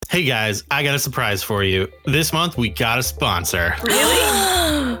Hey guys, I got a surprise for you. This month we got a sponsor.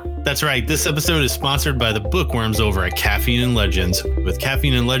 Really? That's right. This episode is sponsored by the bookworms over at Caffeine and Legends. With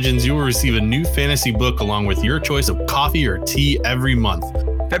Caffeine and Legends, you will receive a new fantasy book along with your choice of coffee or tea every month.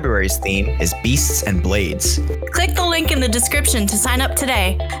 February's theme is Beasts and Blades. Click the link in the description to sign up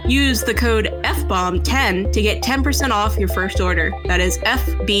today. Use the code FBOMB10 to get 10% off your first order. That is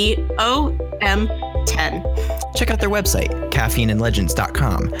FBOM10. Check out their website,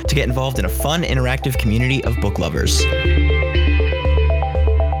 caffeineandlegends.com, to get involved in a fun, interactive community of book lovers.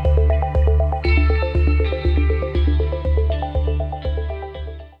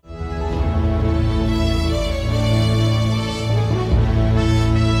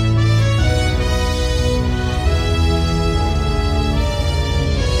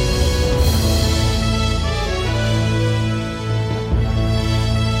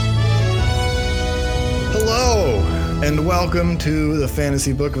 And welcome to the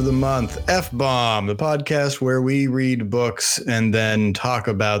Fantasy Book of the Month, F-Bomb, the podcast where we read books and then talk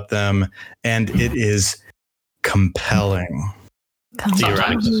about them, and it is compelling.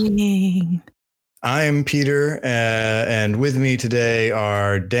 I'm Peter, and with me today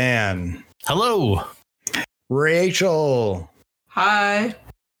are Dan. Hello. Rachel. Hi.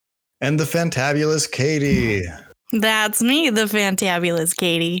 And the fantabulous Katie. That's me, the fantabulous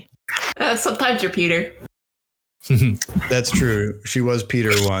Katie. Sometimes you're Peter. That's true. She was Peter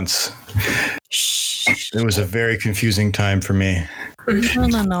once. It was a very confusing time for me.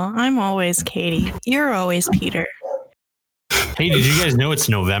 No. I'm always Katie. You're always Peter. Hey, did you guys know it's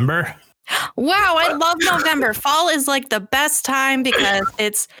November? Wow, I love November. Fall is like the best time because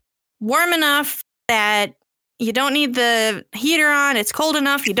it's warm enough that you don't need the heater on. It's cold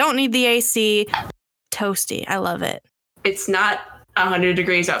enough. You don't need the AC. Toasty. I love it. It's not 100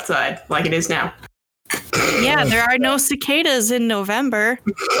 degrees outside like it is now. Yeah, there are no cicadas in November.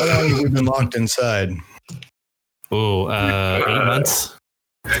 How long have we been locked inside? Oh, 8 months.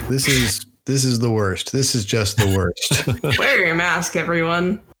 This is the worst. This is just the worst. Wear your mask,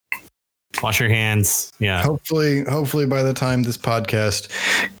 everyone. Wash your hands. Yeah. Hopefully by the time this podcast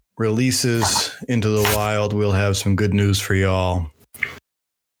releases into the wild, we'll have some good news for y'all.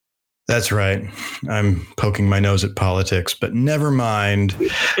 That's right. I'm poking my nose at politics, but never mind.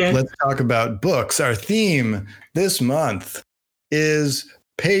 Yeah. Let's talk about books. Our theme this month is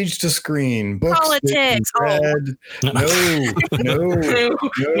page to screen. Books Politics. Read. No.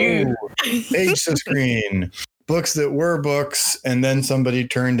 Page to screen. Books that were books and then somebody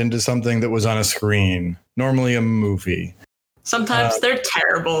turned into something that was on a screen. Normally a movie. Sometimes they're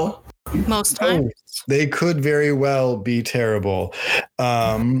terrible. Most times. They could very well be terrible.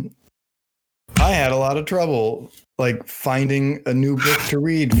 I had a lot of trouble finding a new book to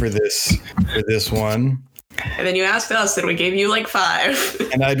read for this one. And then you asked us and we gave you 5.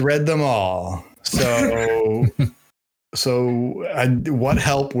 And I'd read them all. So what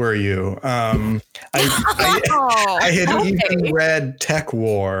help were you? I had even read Tech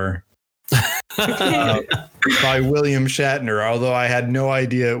War by William Shatner, although I had no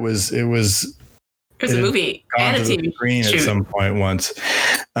idea it was a movie and a TV screen at some point once.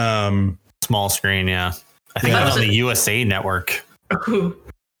 Small screen, yeah. I think it was on the USA Network.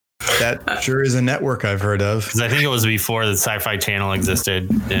 That sure is a network I've heard of. Because I think it was before the Sci-Fi Channel existed.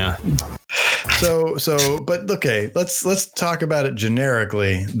 Yeah. But okay, let's talk about it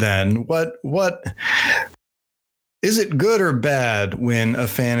generically then. What is it good or bad when a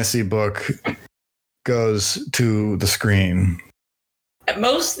fantasy book goes to the screen? At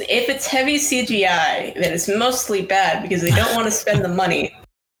most, if it's heavy CGI, then it's mostly bad because they don't want to spend the money.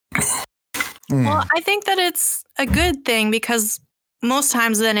 Well, I think that it's a good thing because most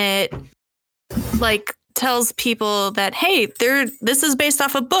times then it tells people that, hey, this is based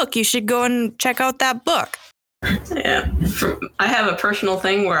off a book. You should go and check out that book. Yeah. I have a personal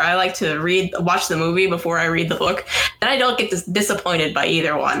thing where I like to watch the movie before I read the book, and I don't get disappointed by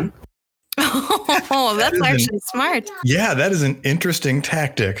either one. Oh, that's actually smart. Yeah, that is an interesting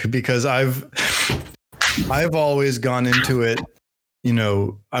tactic because I've always gone into it.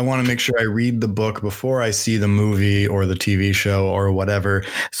 I want to make sure I read the book before I see the movie or the TV show or whatever,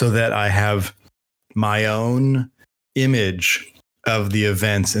 so that I have my own image of the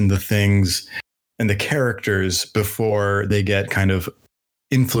events and the things and the characters before they get kind of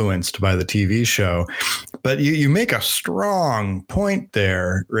influenced by the TV show. But you make a strong point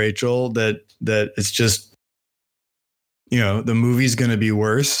there, Rachel, that it's just, the movie's going to be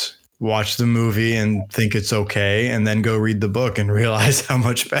worse. Watch the movie and think it's okay, and then go read the book and realize how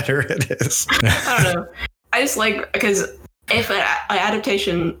much better it is. I don't know. I just because if an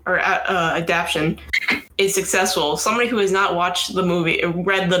adaptation or adaptation is successful, somebody who has not watched the movie,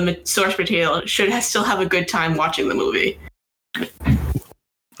 read the source material, should still have a good time watching the movie.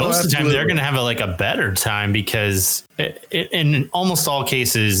 Most of the time, they're going to have a better time because in almost all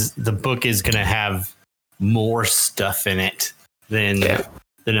cases, the book is going to have more stuff in it than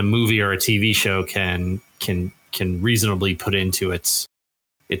a movie or a TV show can reasonably put into its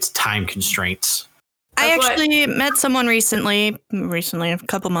time constraints. I actually met someone recently, a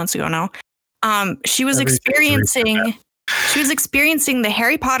couple months ago now. She was experiencing the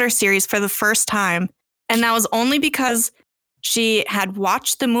Harry Potter series for the first time, and that was only because she had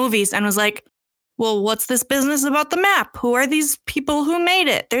watched the movies and was like, well, what's this business about the map? Who are these people who made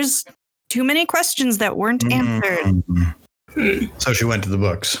it? There's too many questions that weren't answered. So she went to the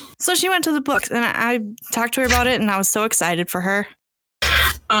books. And I talked to her about it, and I was so excited for her.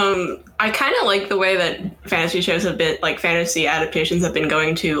 I kind of like the way that fantasy shows have been, fantasy adaptations have been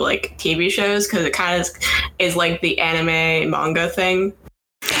going to TV shows, because it kind of is like the anime manga thing,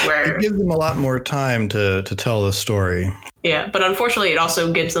 where it gives them a lot more time to tell the story. Yeah, but unfortunately, it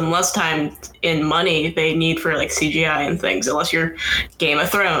also gives them less time in money they need for CGI and things, unless you're Game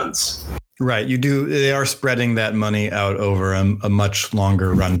of Thrones. Right, they are spreading that money out over a much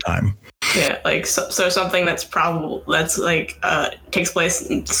longer runtime. Yeah, so something that's takes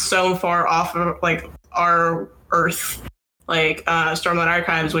place so far off of our Earth, Stormlight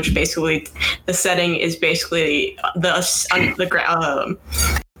Archives, which basically the setting is basically under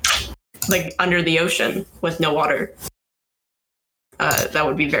the ocean with no water. That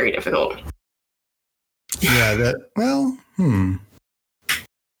would be very difficult. Yeah,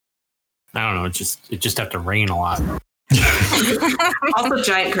 I don't know. It just have to rain a lot. Also,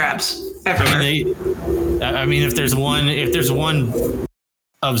 giant crabs. I mean, if there's one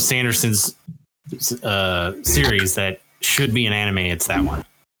of Sanderson's series that should be an anime, it's that one.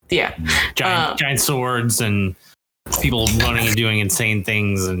 Yeah, giant swords and people running and doing insane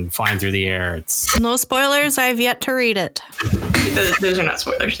things and flying through the air. It's no spoilers. I've yet to read it. Those are not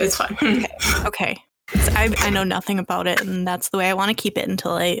spoilers. It's fine. Okay. I know nothing about it, and that's the way I want to keep it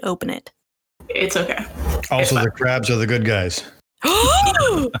until I open it. It's okay. Also, the crabs are the good guys.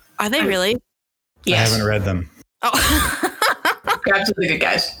 Are they really? Yes. I haven't read them. Oh. Crabs are the good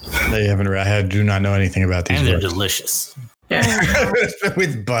guys. They haven't read. I do not know anything about these. And they're books. delicious. Yeah.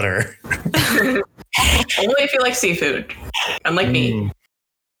 With butter. Only if you like seafood. Unlike me.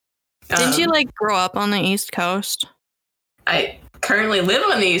 Didn't you grow up on the East Coast? I currently live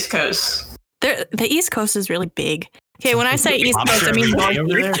on the East Coast. The East Coast is really big. Okay, when I say East Coast, I mean North.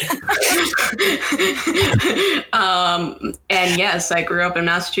 And yes, I grew up in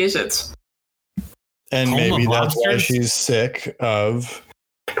Massachusetts. And Home maybe of that's why lobsters? she's sick of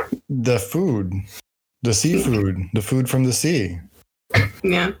the food, the seafood, the food from the sea.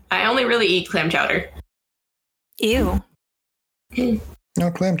 Yeah, I only really eat clam chowder. Ew. No,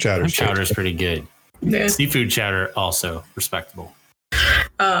 clam chowder. Chowder's pretty good. Yeah. Seafood chowder also respectable.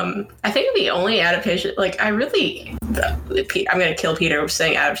 I think the only adaptation, I'm gonna kill Peter with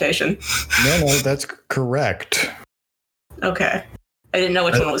saying adaptation. No, that's correct. Okay, I didn't know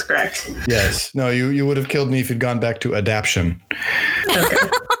which one was correct. Yes. No, you would have killed me if you'd gone back to adaptation.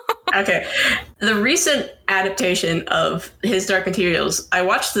 Okay. The recent adaptation of His Dark Materials, I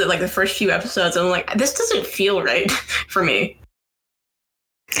watched the first few episodes, and I'm like, this doesn't feel right for me.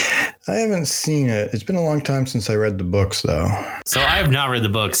 I haven't seen it. It's been a long time since I read the books, though. So I have not read the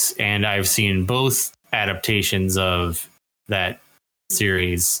books, and I've seen both adaptations of that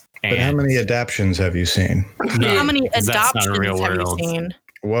series. But how many adaptions have you seen? How many 'cause that's not a adoptions real have you world. seen?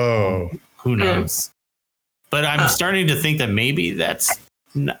 Whoa. Who knows? But I'm starting to think that maybe that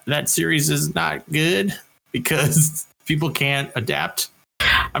series is not good because people can't adapt.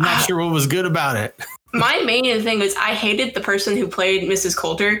 I'm not sure what was good about it. My main thing was I hated the person who played Mrs.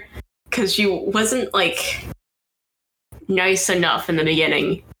 Coulter because she wasn't nice enough in the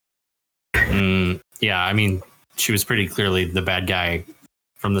beginning. Yeah, I mean, she was pretty clearly the bad guy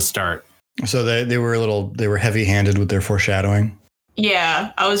from the start. So they were heavy-handed with their foreshadowing.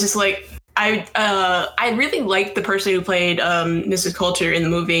 Yeah, I was just I really liked the person who played Mrs. Coulter in the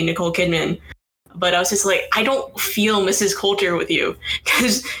movie, Nicole Kidman, but I was just I don't feel Mrs. Coulter with you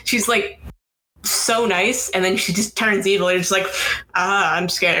because she's so nice, and then she just turns evil, and it's I'm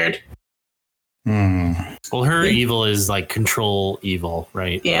scared. Well, her evil is control evil,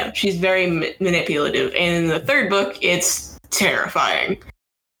 right? Yeah, she's very manipulative, and in the third book, it's terrifying.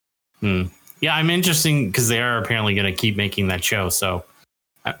 Yeah, I'm interesting because they are apparently going to keep making that show, so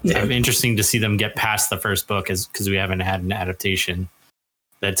I'm interesting to see them get past the first book because we haven't had an adaptation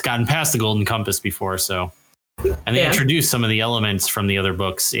that's gotten past the Golden Compass before, so And they introduced some of the elements from the other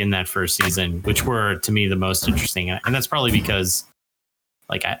books in that first season, which were to me the most interesting. And that's probably because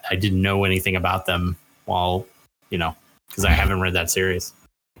like I didn't know anything about them while, because I haven't read that series.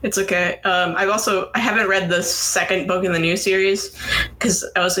 It's okay. I haven't read the second book in the new series because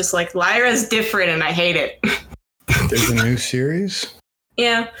I was just like, Lyra's different and I hate it. There's a new series?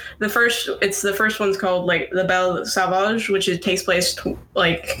 Yeah, the first one's called like The Belle Sauvage, which takes place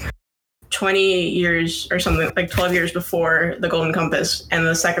like 20 years or something, like 12 years before the Golden Compass, and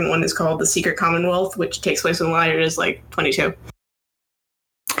the second one is called The Secret Commonwealth, which takes place when Lyra is like 22.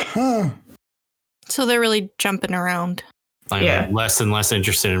 Huh. So they're really jumping around. I'm less and less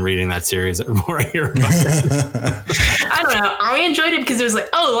interested in reading that series the more I hear about it. I don't know. I enjoyed it because it was like,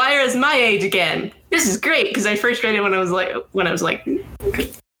 oh, Lyra's my age again. This is great. Because I first read it when I was like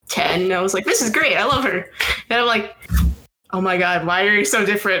 10. And I was like, this is great. I love her. And I'm like, oh my God, why are you so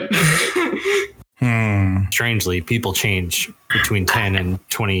different? Strangely, people change between 10 and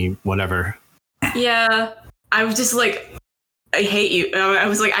 20, whatever. Yeah. I was just like, I hate you. I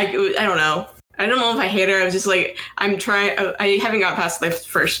was like, I don't know. I don't know if I hate her. I was just like, I haven't got past the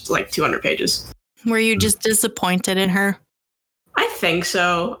first like 200 pages. Were you just disappointed in her? I think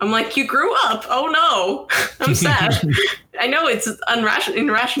so. I'm like, you grew up. Oh no. I'm sad. I know it's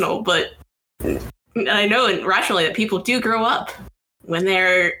irrational, but I know rationally that people do grow up when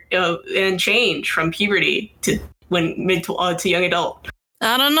they're and change from puberty to mid to young adult.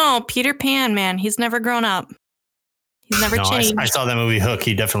 I don't know. Peter Pan, man, he's never grown up. He's never changed. I saw that movie Hook.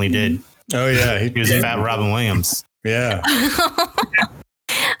 He definitely did. Oh yeah, he was a fat Robin Williams. Yeah.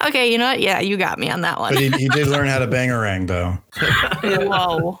 Okay, you know what? Yeah, you got me on that one. But he did learn how to bangarang, though.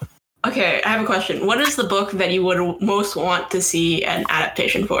 Whoa. Okay, I have a question. What is the book that you would most want to see an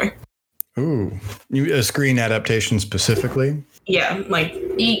adaptation for? Ooh, a screen adaptation specifically? Yeah, like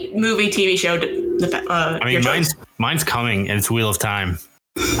movie, TV show. I mean, mine's coming, and it's Wheel of Time.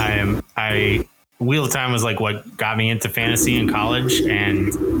 Wheel of Time was like what got me into fantasy in college,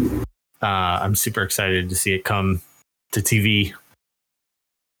 and I'm super excited to see it come to TV.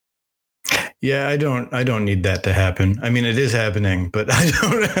 Yeah, I don't need that to happen. I mean, it is happening, but I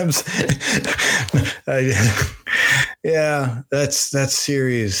don't have. Yeah, that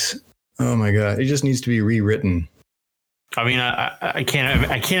series. Oh my God, it just needs to be rewritten. I mean, I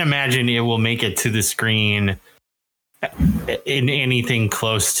can't imagine it will make it to the screen in anything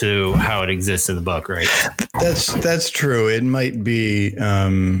close to how it exists in the book, right? That's true. It might be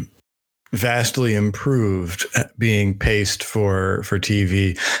vastly improved being paced for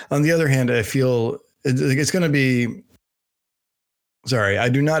TV. On the other hand, I feel it's going to be. Sorry, I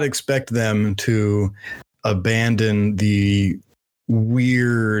do not expect them to abandon the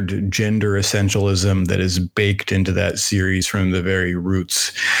weird gender essentialism that is baked into that series from the very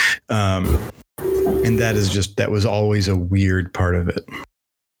roots. And that was always a weird part of it.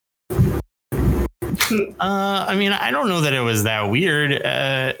 I mean, I don't know that it was that weird,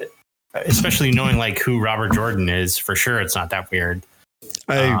 especially knowing like who Robert Jordan is. For sure, it's not that weird.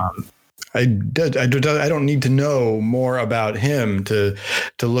 I don't need to know more about him to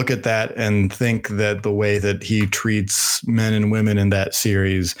look at that and think that the way that he treats men and women in that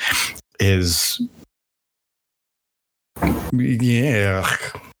series is, yeah.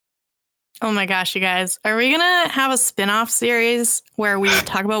 Oh my gosh, you guys. Are we going to have a spin-off series where we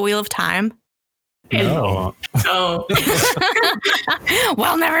talk about Wheel of Time? No. Oh.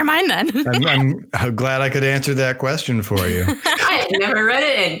 Well, never mind then. I'm glad I could answer that question for you. I have never read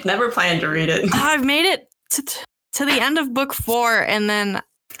it and never planned to read it. I've made it to the end of book 4, and then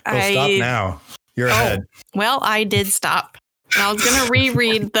stop now. You're ahead. Well, I did stop. I was going to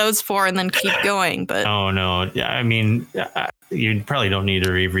reread those 4 and then keep going, but oh no. Yeah, I mean, you probably don't need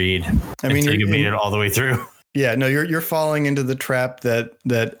to reread. I mean, you made it all the way through. Yeah, no, you're falling into the trap that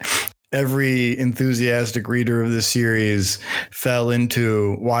every enthusiastic reader of the series fell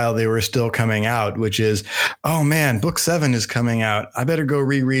into while they were still coming out, which is, oh man, book 7 is coming out. I better go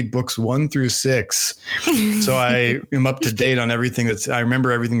reread books 1 through 6. So I am up to date on everything I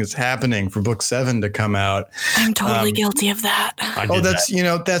remember everything that's happening for book 7 to come out. I'm totally guilty of that.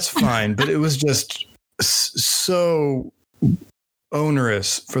 That's fine. But it was just so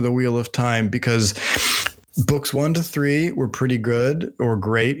onerous for the Wheel of Time because books 1 to 3 were pretty good or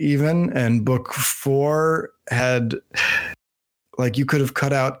great even. And book 4 had, like, you could have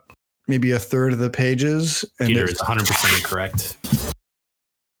cut out maybe a third of the pages. And Peter is 100% incorrect.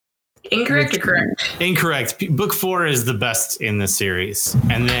 Incorrect or correct? Incorrect. Book 4 is the best in the series.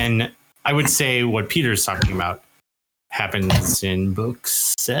 And then I would say what Peter's talking about. happens in book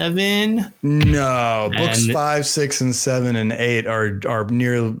 7. No, books And- 5, 6, and 7 and 8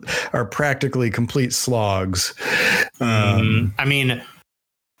 are practically complete slogs. I mean,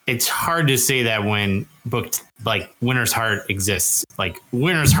 it's hard to say that when Winter's Heart exists. Like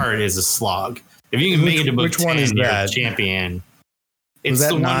Winter's Heart is a slog. If you can make it to book which 10, one is you're that? a champion. Was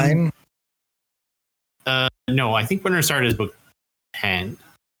that the 9? One, no, I think Winter's Heart is book 10.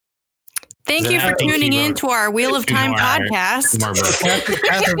 Thank Then you I for think tuning he in wrote to our Wheel of two Time more- podcast. More books.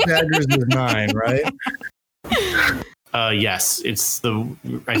 Path of Daggers is 9, right? Yes,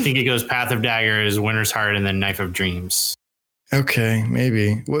 I think it goes Path of Daggers, Winter's Heart, and then Knife of Dreams. Okay,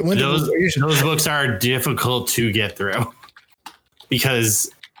 maybe. Those books are difficult to get through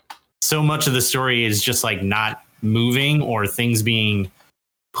because so much of the story is just like not moving or things being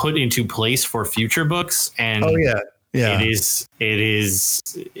put into place for future books. And yeah.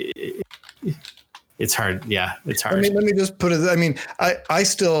 It's hard. Yeah, it's hard. Let me just put it. I mean, I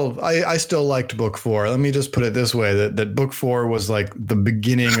still liked book 4. Let me just put it this way: that book 4 was like the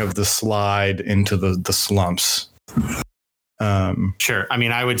beginning of the slide into the slumps. Sure. I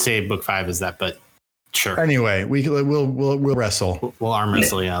mean, I would say book 5 is that, but sure. Anyway, we'll wrestle. We'll arm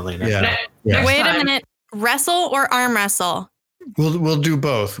wrestle later. Yeah. Next Wait a time. minute. Wrestle or arm wrestle? We'll do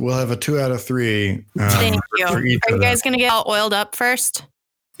both. We'll have a 2 out of 3. Thank you. for Are each you of guys going to get all oiled up first?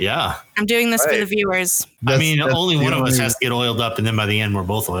 Yeah. I'm doing this for Right. the viewers. I mean, That's only the one of us only- has to get oiled up, and then by the end, we're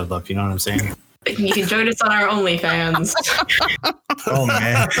both oiled up. You know what I'm saying? You can join us on our OnlyFans. Oh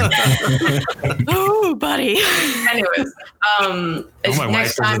man. Ooh, buddy. Anyways, Oh, my wife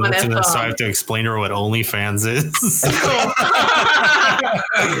next time on listening to this, so I F-Bomb. have to explain to her what OnlyFans is.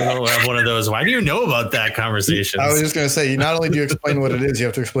 We'll have one of those. Why do you know about that conversation? I was just gonna say, not only do you explain what it is, you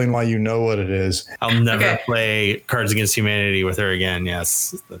have to explain why you know what it is. I'll never Okay. play Cards Against Humanity with her again.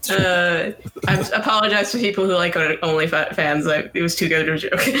 Yes, that's true. I apologize to people who like OnlyFans. It was too good of a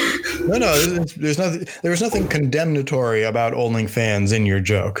joke. No, there was nothing condemnatory about OnlyFans in your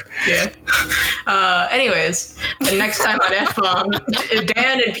joke. Yeah. Anyways, the next time on F-Bomb,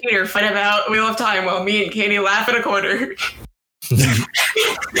 Dan and Peter fight about Wheel of Time while me and Katie laugh at a corner.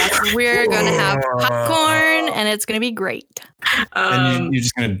 We're going to have popcorn and it's going to be great. And you're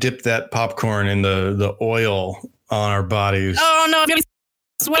just gonna dip that popcorn in the oil on our bodies. Oh, no. It's going to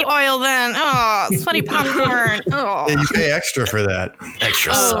be sweaty oil then. Oh, sweaty popcorn. Oh. And you pay extra for that.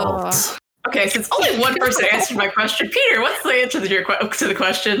 Extra Oh. salt. Okay, since only one person answered my question, Peter, what's the answer to the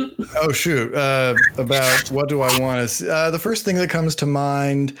question? Oh shoot! About what do I want to? The first thing that comes to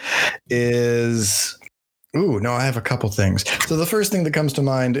mind is. Ooh, no, I have a couple things. So the first thing that comes to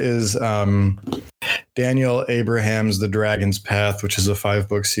mind is Daniel Abraham's The Dragon's Path, which is a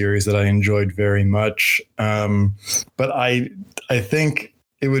 5-book series that I enjoyed very much. But I think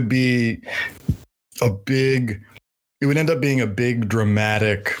it would be it would end up being a big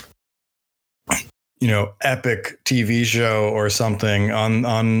dramatic, epic TV show or something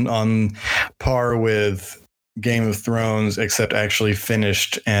on par with Game of Thrones, except actually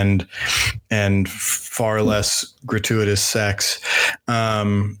finished and far less gratuitous sex.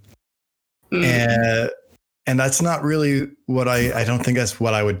 And that's not really what I don't think that's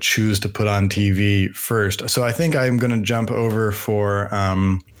what I would choose to put on TV first. So I think I'm going to jump over for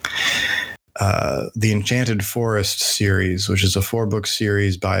the Enchanted Forest series, which is a 4-book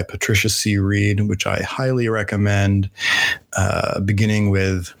series by Patricia C. Reed, which I highly recommend, beginning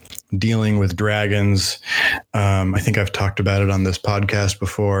with dealing with dragons. I think I've talked about it on this podcast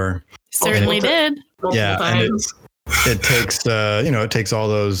before. Certainly did. Yeah, and it takes all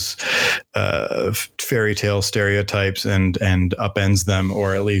those fairy tale stereotypes and upends them,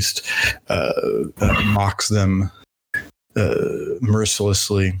 or at least mocks them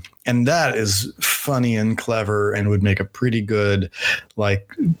mercilessly. And that is funny and clever and would make a pretty good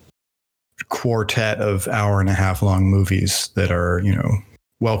quartet of 1.5 hour long movies that are,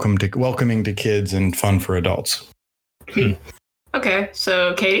 welcoming to kids and fun for adults. Okay,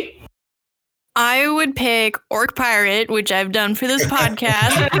 so Katie? I would pick Orc Pirate, which I've done for this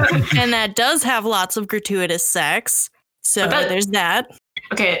podcast, and that does have lots of gratuitous sex. So there's that.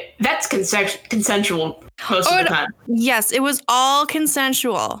 Okay, that's consensual most of the time. Yes, it was all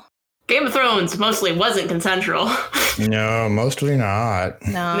consensual. Game of Thrones mostly wasn't consensual. No, mostly not.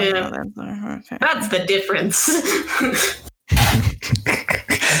 No, Yeah. okay. That's the difference.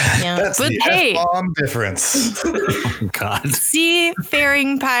 Yeah. That's But the hey, F-bomb difference. Oh, God.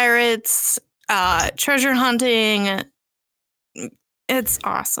 seafaring pirates, treasure hunting. It's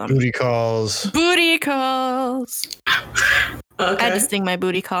awesome. Booty calls. Booty calls. I had Okay. to sing my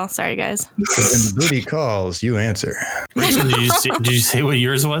booty call. Sorry, guys. When the booty calls, you answer. Did you say what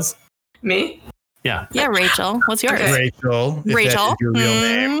yours was? Me? Yeah. Yeah, Rachel. What's yours? Okay. Rachel. If Rachel. that is your real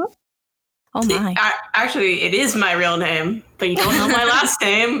name. Oh my. Actually, it is my real name, but you don't know my last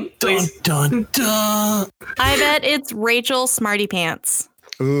name. Please. Dun, dun. I bet it's Rachel Smarty Pants.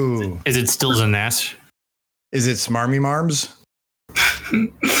 Ooh. Is it Stills and Nash? Is it Smarmy Marms?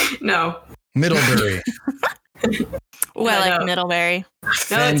 No. Middlebury. Oh, I like No. Middlebury. No, it's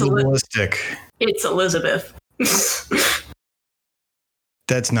Fantablistic. It's Elizabeth.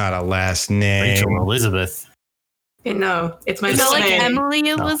 That's not a last name. Rachel Elizabeth. No, it's my Is that middle like name. Emily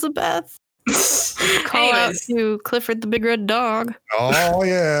Elizabeth? Call out Anyways, to Clifford the Big Red Dog. Oh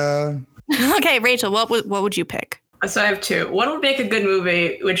yeah. Okay, Rachel, what would you pick? so I have two. One would make a good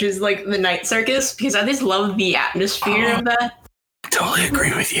movie, which is like The Night Circus, because I just love the atmosphere of that. Totally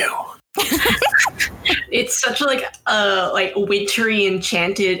agree with you. It's such like a wintry,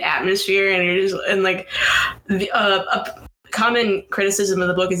 enchanted atmosphere, and you're just a common criticism of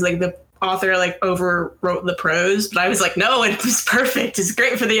the book is like the author like overwrote the prose, but I was like, no, it was perfect. It's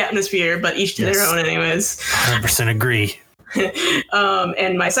great for the atmosphere, but each to their Yes. own, anyways. 100% agree.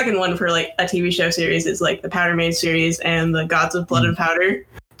 And my second one for like a TV show series is like the Powder Maid series and the Gods of Blood and Powder,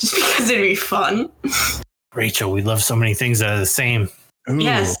 just because it'd be fun. Rachel, we love so many things that are the same. Ooh,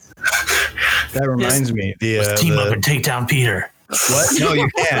 Yes. That reminds me. Let's team up and take down Peter. What? No, you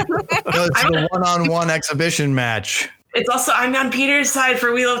can't. No, it's the one-on-one exhibition match. It's also I'm on Peter's side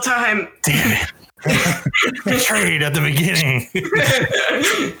for Wheel of Time. Damn it. Betrayed at the beginning.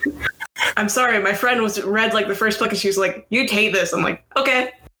 I'm sorry, my friend read like the first book and she was like, "You'd hate this." I'm like,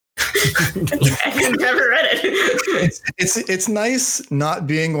 "Okay." I've never read it. It's nice not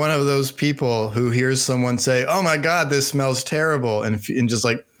being one of those people who hears someone say, "Oh my God, this smells terrible," and just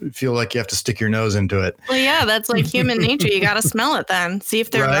like feel like you have to stick your nose into it. Well, yeah, that's like human nature. You got to smell it then. See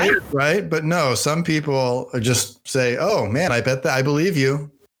if they're right. Right. But no, some people just say, "Oh man, I bet that I believe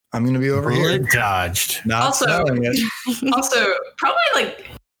you. I'm going to be over here." Bullet dodged. Not Also- smelling it. Also, probably like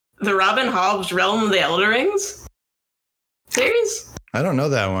the Robin Hobbs Realm of the Elder Rings series. I don't know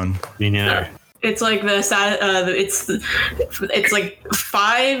that one. Me neither. It's like it's like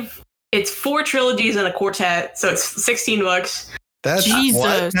five. It's 4 trilogies and a quartet, so it's 16 books. That's Jesus.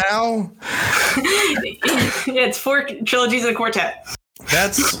 what now? Yeah, it's 4 trilogies and a quartet.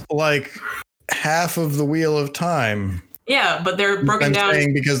 That's like half of the Wheel of Time. Yeah, but they're broken I'm down.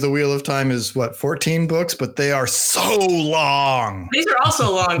 saying because the Wheel of Time is what, 14 books, but they are so long. These are also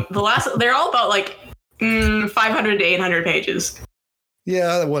long. They're all about like 500 to 800 pages.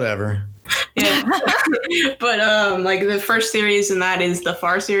 Yeah, whatever. Yeah. But like the first series in that is the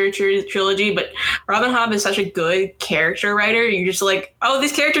Farseer trilogy, but Robin Hobb is such a good character writer. You're just like, oh,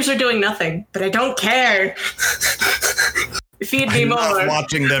 these characters are doing nothing, but I don't care. Feed me I'm more. not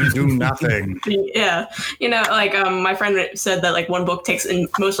watching them do nothing. Yeah, like my friend said that like one book takes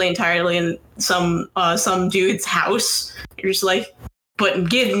mostly entirely in some dude's house. You're just like, but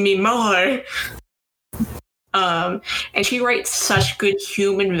give me more. And she writes such good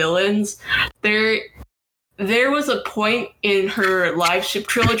human villains. There was a point in her Live Ship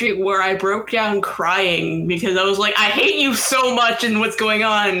trilogy where I broke down crying because I was like, I hate you so much and what's going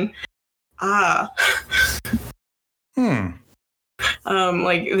on.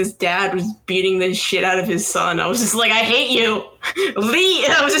 Like this dad was beating the shit out of his son. I was just like, I hate you. Leave.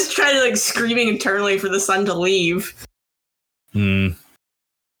 I was just trying to like screaming internally for the son to leave.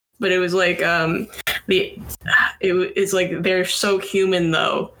 But it was like it's like they're so human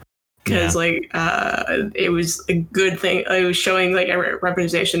though, because it was a good thing. It was showing like a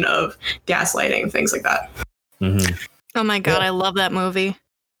representation of gaslighting and things like that. Mm-hmm. Oh my God, I love that movie.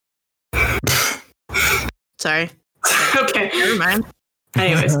 Sorry. Okay. Never mind.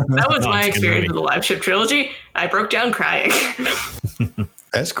 Anyways, that was No, my it's a good experience movie. with the Live Ship trilogy. I broke down crying.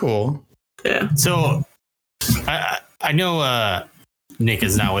 That's cool. Yeah. So I know Nick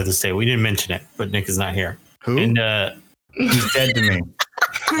is not with us today. We didn't mention it, but Nick is not here. Who? And He's dead to me.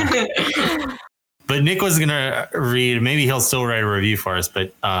 but Nick was gonna read. Maybe he'll still write a review for us.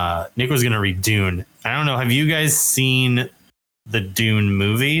 But Nick was gonna read Dune. I don't know. Have you guys seen the Dune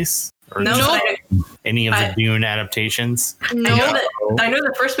movies or No, just but any of the Dune adaptations? I know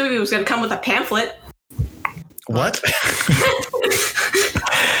the first movie was going to come with a pamphlet. What? I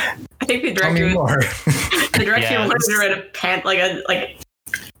think the Tell me director more. wanted to write a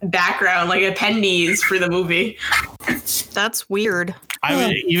background, like appendices for the movie. That's weird. I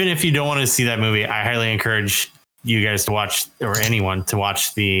would, even if you don't want to see that movie, I highly encourage you guys to watch, or anyone to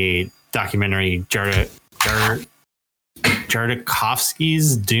watch the documentary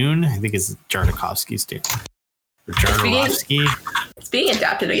Jodorowsky's Dune. I think it's Jodorowsky's Dune. Or Jodorowsky. It's being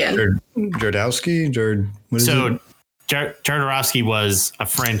adapted again. Jodorowsky? Jodorowsky was a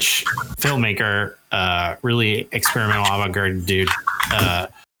French filmmaker, really experimental avant-garde dude,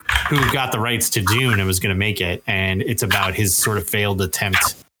 who got the rights to Dune and was going to make it. And it's about his sort of failed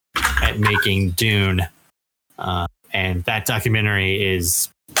attempt at making Dune. And that documentary is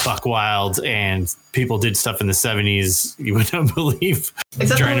buck wild, and people did stuff in the 70s you would not believe,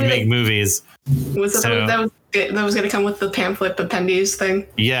 trying to make movies. Was that was going to come with the pamphlet appendices thing?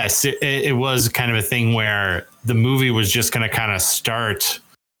 Yes, it was kind of a thing where the movie was just going to kind of start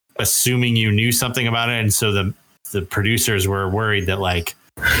assuming you knew something about it, and so the producers were worried that like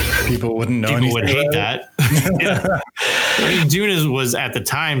people wouldn't know. People would hate that. Yeah. I mean, Dune was at the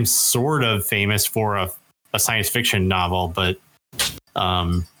time sort of famous for a science fiction novel, but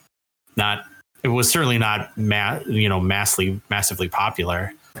not. It was certainly not massively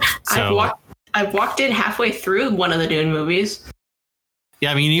popular. So I've walked in halfway through one of the Dune movies.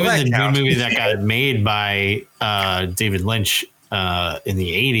 Yeah, I mean, even the Dune movie that got made by David Lynch in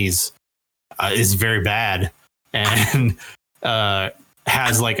the 80s is very bad, and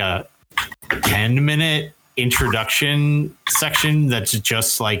has like a 10-minute introduction section that's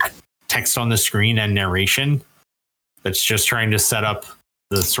just like text on the screen and narration. That's just trying to set up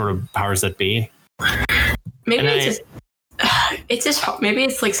the sort of powers that be. Maybe it's just maybe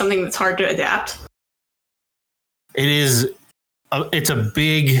it's like something that's hard to adapt. It is. It's a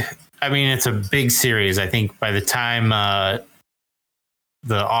big series. I think by the time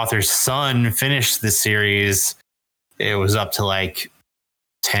the author's son finished the series, it was up to like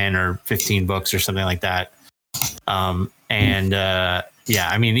 10 or 15 books or something like that. Yeah,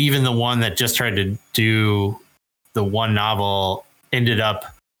 I mean, even the one that just tried to do the one novel ended up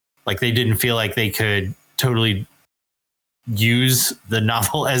like they didn't feel like they could totally use the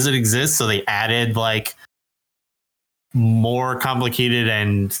novel as it exists. So they added like more complicated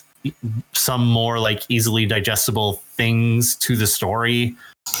and some more like easily digestible things to the story.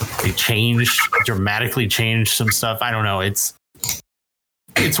 They dramatically changed some stuff. I don't know. It's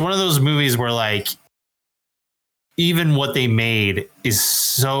one of those movies where like even what they made is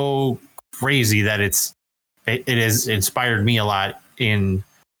so crazy that it has inspired me a lot in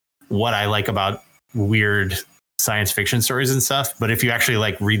what I like about weird science fiction stories and stuff. But if you actually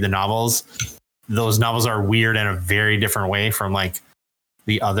like read the novels, those novels are weird in a very different way from like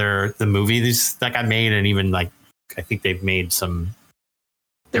the movies that got made. And even like, I think they've made some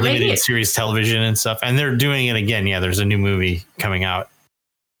limited series television and stuff, and they're doing it again. Yeah. There's a new movie coming out.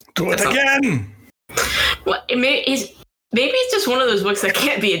 Do it again. Well, maybe it's just one of those books that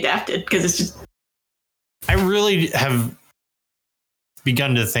can't be adapted because it's just. I really have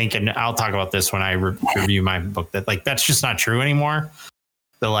begun to think, and I'll talk about this when I review my book, that like that's just not true anymore.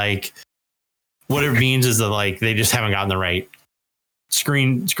 That like what it means is that like they just haven't gotten the right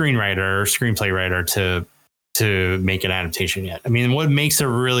screenwriter or screenplay writer to make an adaptation yet. I mean, what makes a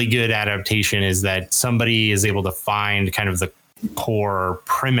really good adaptation is that somebody is able to find kind of the core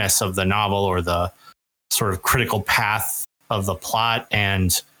premise of the novel or the sort of critical path of the plot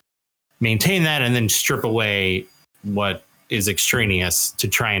and maintain that, and then strip away what is extraneous to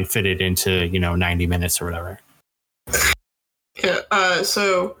try and fit it into 90 minutes or whatever. Yeah,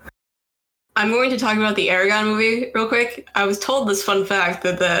 so I'm going to talk about the Eragon movie real quick. I was told this fun fact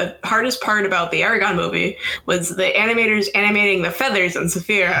that the hardest part about the Eragon movie was the animators animating the feathers on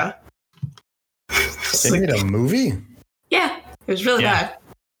Saphira. They made a movie? Yeah, it was really bad.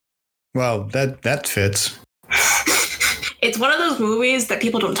 Well, that fits. It's one of those movies that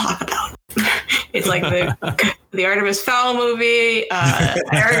people don't talk about. It's like the Artemis Fowl movie,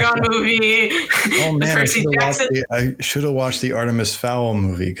 Eragon movie. Oh man, I should have watched the Artemis Fowl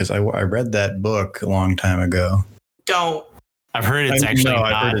movie because I read that book a long time ago. Don't. I've heard it's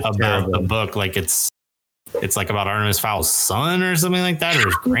not about the book. Like it's like about Artemis Fowl's son or something like that, or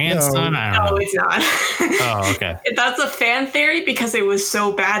his grandson. No, it's not. Oh, okay. That's a fan theory because it was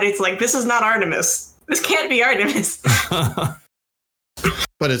so bad. It's like, this is not Artemis. This can't be Artemis.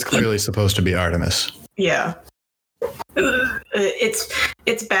 But it's clearly supposed to be Artemis. Yeah.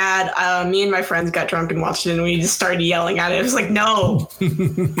 It's bad. Me and my friends got drunk and watched it, and we just started yelling at it. It was like, no.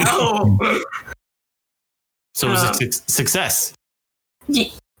 No. So it was a success.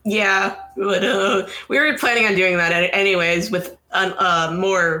 Yeah, but we were planning on doing that anyways with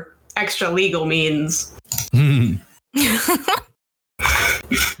more extra legal means.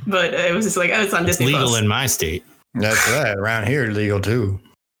 But it was just like, it's on Disney legal Plus. In my state. That's right. Around here, legal too.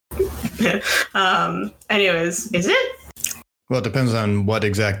 Anyways, is it? Well, it depends on what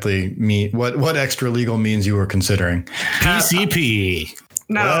exactly what extra legal means you were considering. PCP.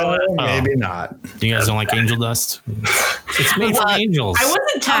 No, maybe not. You guys don't like angel dust? It's made from angels. I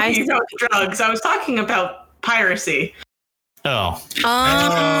wasn't talking about drugs. I was talking about piracy. Oh.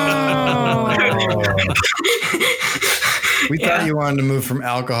 Oh. We thought you wanted to move from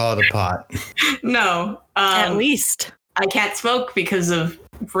alcohol to pot. No. At least. I can't smoke because of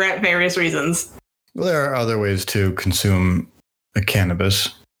various reasons. Well, there are other ways to consume a cannabis.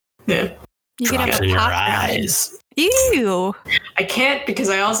 Yeah. You could Drops have in a your pop eyes. Ew. I can't because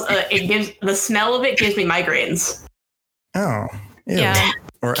I also it gives the smell of it gives me migraines. Oh, ew. Yeah.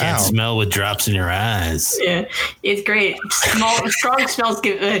 Or Can't ow. smell with drops in your eyes. Yeah, it's great. Strong smells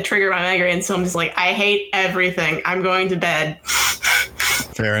trigger my migraines, so I'm just like, I hate everything. I'm going to bed.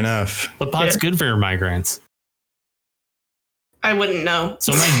 Fair enough. But pot's good for your migraines. I wouldn't know.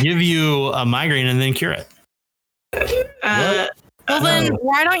 So it might give you a migraine and then cure it. Well, then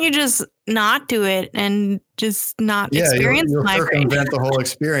why don't you just not do it and just not Yeah, experience you'll migraine? circumvent the whole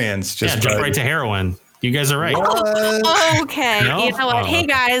experience. Just Jump by- right to heroin. You guys are right. What? Okay. No? You know what? Oh. Hey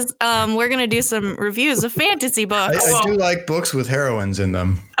guys, we're gonna do some reviews of fantasy books. I do like books with heroines in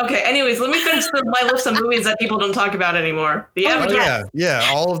them. Okay, anyways, let me finish my list of movies that people don't talk about anymore. The Oh, Avatar. yeah.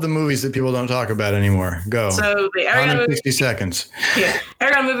 All of the movies that people don't talk about anymore. Go. So the Aragon movie, 160 seconds.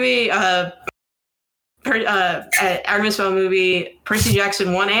 Aragon movie, Artemis Fowl movie, Percy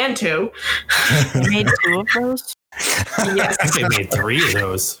Jackson 1 and 2. They made 2 of those. Yes. I think they made 3 of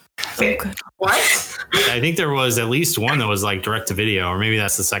those. Okay. What? I think there was at least one that was like direct to video, or maybe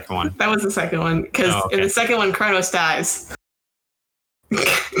that's the second one. That was the second one, because Oh, okay. in the second one, Kronos dies. Who's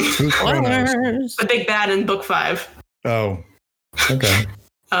Kronos? Spoilers. The big bad in book 5. Oh, okay.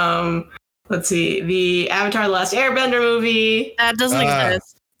 Let's see, the Avatar: The Last Airbender movie. That doesn't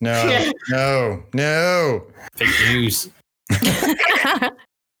exist. No. Fake news.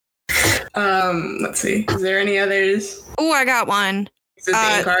 Let's see, is there any others? Oh, I got one. Is it the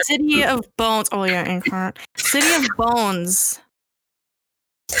Inkheart? City of Bones. Oh yeah, Inkheart. City of Bones.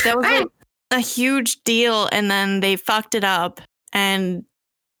 That was like a huge deal, and then they fucked it up, and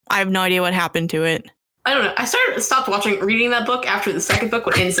I have no idea what happened to it. I don't know. I stopped reading that book after the second book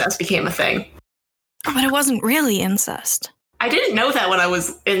when incest became a thing. But it wasn't really incest. I didn't know that when I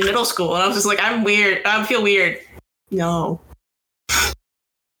was in middle school, and I was just like, I'm weird. I feel weird. No.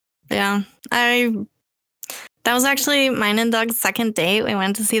 Yeah, that was actually mine and Doug's second date. We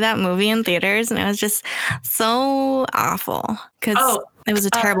went to see that movie in theaters, and it was just so awful because it was a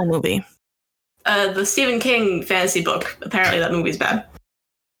terrible movie. The Stephen King fantasy book. Apparently, that movie's bad.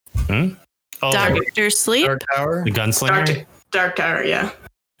 Oh, Doctor Sleep. Dark Tower? the gunslinger. Dark Tower. Yeah.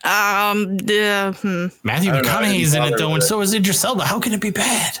 Matthew I don't know, I McConaughey's in didn't it though, bother and with so is Idris Elba. How can it be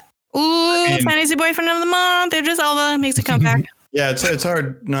bad? Ooh, mean- Fantasy Boyfriend of the Month. Idris Elba makes a comeback. Yeah, it's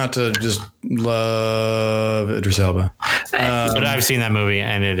hard not to just love Idris Elba. But I've seen that movie,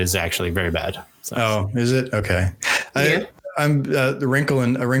 and it is actually very bad. So. Oh, is it? Okay. Yeah. I'm A Wrinkle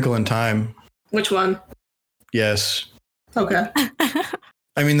in Time. Which one? Yes. Okay.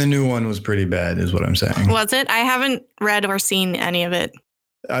 I mean, the new one was pretty bad, is what I'm saying. Was it? I haven't read or seen any of it.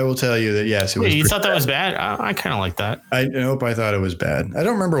 I will tell you that, yes, it was. Wait, you pretty thought that bad. was bad? I kind of like that. I thought it was bad. I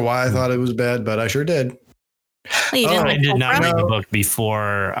don't remember why I thought it was bad, but I sure did. You didn't Oh, I like did not Oprah? read the book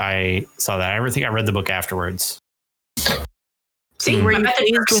before I saw that. I think I read the book afterwards. See, Were I you bet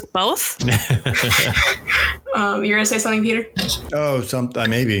pleased it with both? you're gonna say something, Peter? Oh,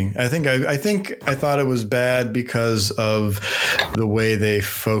 maybe. I thought it was bad because of the way they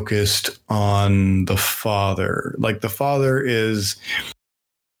focused on the father. Like the father is,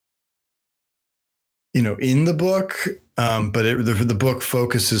 in the book, but the book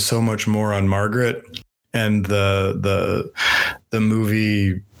focuses so much more on Margaret, and the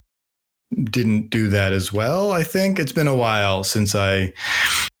movie didn't do that as well. I think it's been a while since I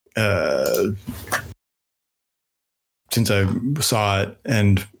saw it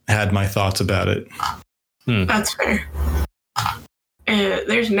and had my thoughts about it. That's fair.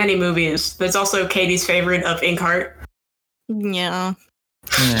 There's many movies. There's also Katie's favorite of Inkheart. Yeah.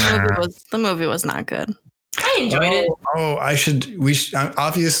 The movie was not good. I enjoyed it. We should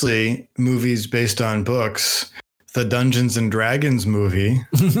obviously movies based on books. The Dungeons and Dragons movie.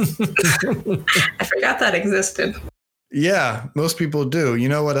 I forgot that existed. Yeah, most people do. You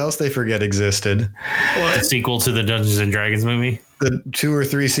know what else they forget existed? The sequel to the Dungeons and Dragons movie. The 2 or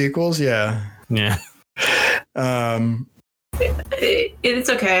 3 sequels. Yeah. Yeah. It's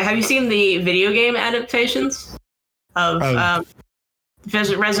okay. Have you seen the video game adaptations of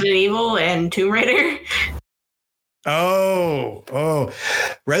Resident Evil and Tomb Raider? Oh,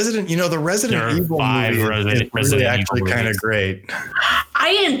 Resident. The There are Resident Evil 5 movie Resident is really Evil actually kind of movies. great.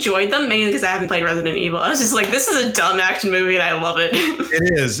 I enjoyed them mainly because I haven't played Resident Evil. I was just like, this is a dumb action movie and I love it.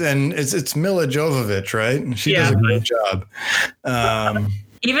 It is, and it's Mila Jovovich, right? And she does a great job.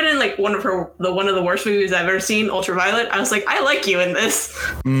 even in like one of the worst movies I've ever seen, Ultraviolet, I was like, I like you in this.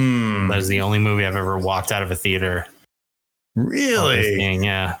 That is the only movie I've ever walked out of a theater. Really?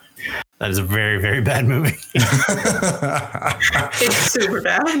 Yeah. That is a very, very bad movie. It's super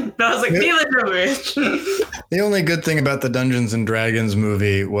bad. But I was like, Mila Jovovich. The only good thing about the Dungeons and Dragons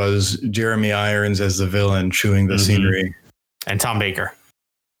movie was Jeremy Irons as the villain chewing the scenery. And Tom Baker.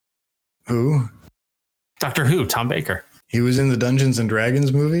 Who? Doctor Who, Tom Baker. He was in the Dungeons and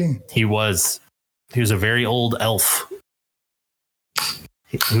Dragons movie? He was a very old elf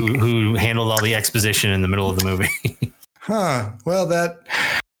who handled all the exposition in the middle of the movie. Huh. Well, that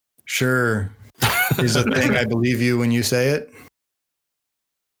sure is a thing. I believe you when you say it.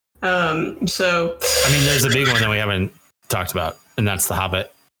 So I mean, there's a big one that we haven't talked about, and that's The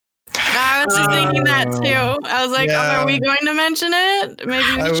Hobbit. I was just thinking that too. I was like, yeah. are we going to mention it?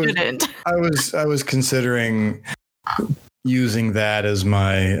 Maybe we shouldn't. I was considering using that as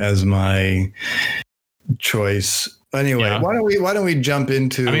my choice. Anyway, Yeah. why don't we jump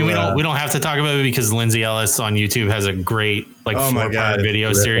into? I mean, we don't have to talk about it because Lindsay Ellis on YouTube has a great four-part video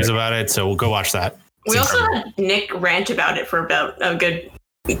it's series terrific. about it. So we'll go watch that. we also had Nick rant about it for about a good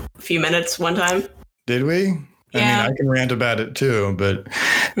few minutes one time. Did we? Yeah. I mean, I can rant about it too, but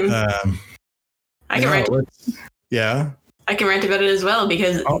I can rant. Yeah. I can rant about it as well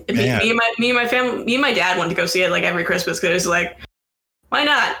because me and my family, me and my dad went to go see it like every Christmas because it was like, why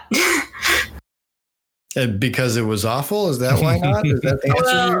not? Because it was awful? Is that why not? Is that the answer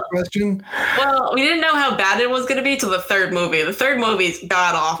to your question? Well, we didn't know how bad it was going to be till the third movie. The third movie's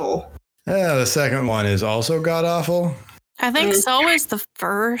god awful. Yeah, the second one is also god awful. I think so is the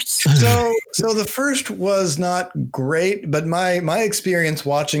first. So the first was not great, but my experience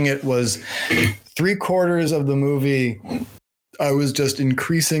watching it was 3/4 of the movie. I was just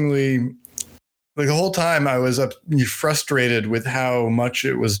increasingly, like the whole time I was frustrated with how much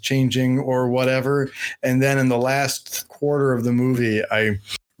it was changing or whatever. And then in the last quarter of the movie, I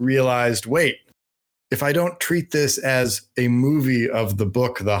realized, wait, if I don't treat this as a movie of the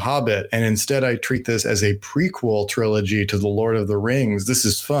book, The Hobbit, and instead I treat this as a prequel trilogy to The Lord of the Rings, this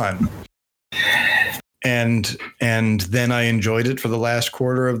is fun. And then I enjoyed it for the last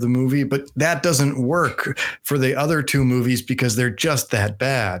quarter of the movie, but that doesn't work for the other two movies because they're just that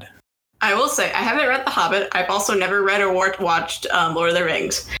bad. I will say, I haven't read The Hobbit. I've also never read or watched Lord of the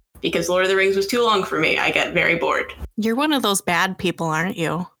Rings because Lord of the Rings was too long for me. I get very bored. You're one of those bad people, aren't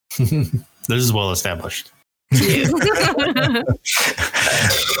you? This is well established. Do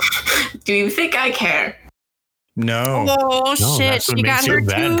you think I care? No. Oh, No, shit. that's what She got makes you her a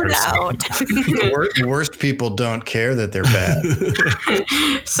bad tooth person. out. Worst people don't care that they're bad.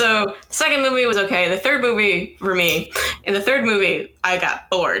 So, second movie was okay. The third movie, for me, in the third movie, I got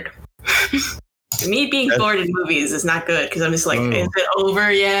bored. Me being bored in movies is not good because I'm just like, is it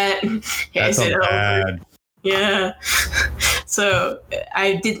over yet? That's Is it over? bad. Yeah. So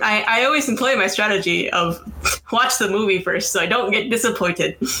I always employ my strategy of watch the movie first so I don't get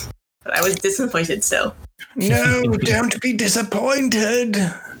disappointed. But I was disappointed still. No, don't be disappointed.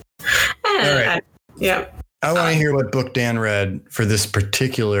 All right. Yeah. I want to hear what book Dan read for this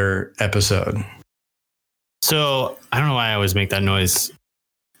particular episode. So I don't know why I always make that noise.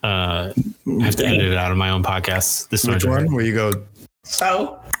 I have to edit it out of my own podcast. This Which one? Where you go,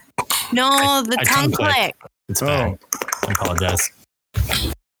 So No, the I tongue tongue click. click. It's bad. I apologize.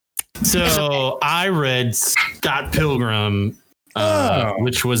 So I read Scott Pilgrim,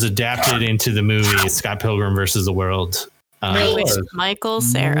 which was adapted into the movie Scott Pilgrim versus the World. Michael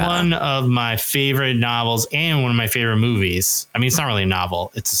Cera. One of my favorite novels and one of my favorite movies. I mean, it's not really a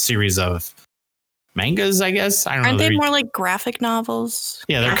novel. It's a series of mangas, I guess. I don't Aren't know. they more like graphic novels?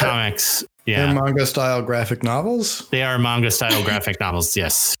 Yeah, they're comics. they're Yeah, manga style graphic novels? they are manga style graphic novels.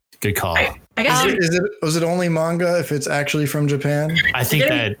 Yes, good call. I guess Was it only manga if it's actually from Japan? I think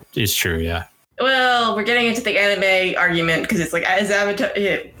that is true. Yeah. well, we're getting into the anime argument because it's like as Avatar.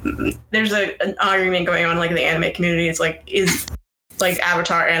 There's an argument going on like in the anime community. It's like is like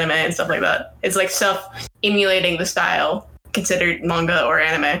Avatar anime and stuff like that. It's like stuff emulating the style considered manga or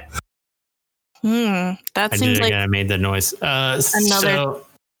anime. That I seems did it like again. I made that noise. Another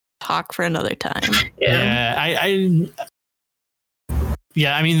talk for another time. Yeah,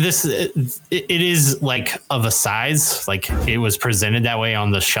 yeah, I mean, this it is like of a size, like it was presented that way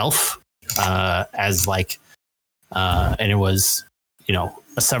on the shelf as like, and it was,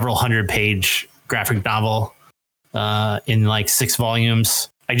 a several 100-page graphic novel in like 6 volumes.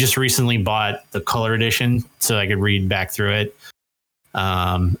 I just recently bought the color edition so I could read back through it.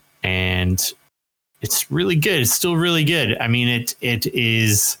 And it's really good. It's still really good. I mean,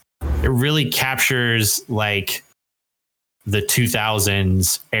 it really captures like the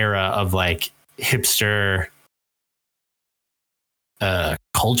 2000s era of like hipster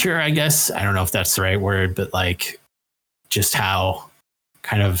culture, I guess. I don't know if that's the right word, but like just how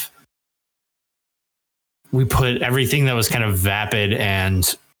kind of we put everything that was kind of vapid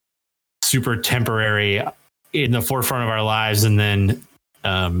and super temporary in the forefront of our lives, and then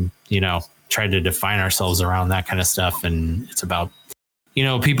tried to define ourselves around that kind of stuff. And it's about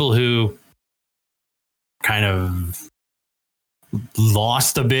people who kind of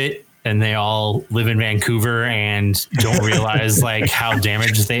lost a bit, and they all live in Vancouver and don't realize like how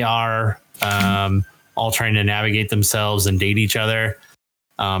damaged they are, all trying to navigate themselves and date each other.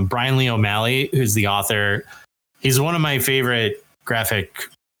 Brian Lee O'Malley, who's the author, he's one of my favorite graphic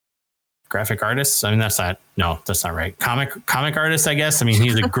artists. I mean, that's not right. Comic artist, I guess. I mean,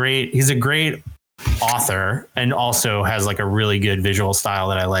 he's a great author, and also has like a really good visual style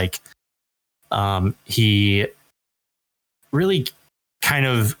that I like. He really kind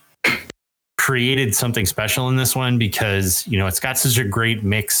of created something special in this one because, it's got such a great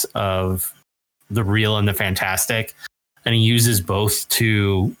mix of the real and the fantastic. And he uses both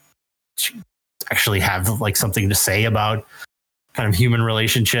to actually have like something to say about kind of human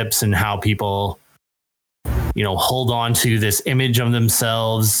relationships and how people, hold on to this image of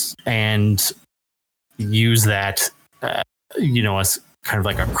themselves and use that, as kind of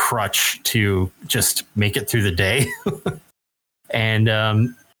like a crutch to just make it through the day.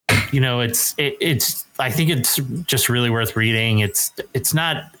 And, it's, I think it's just really worth reading. It's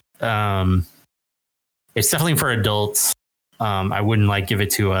not, it's definitely for adults. I wouldn't like give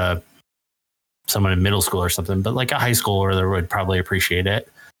it to someone in middle school or something, but like a high schooler would probably appreciate it.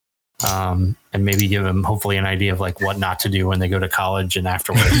 And maybe give them hopefully an idea of like what not to do when they go to college and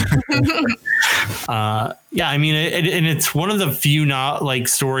afterwards. I mean, and it's one of the few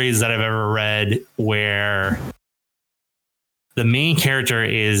stories that I've ever read where the main character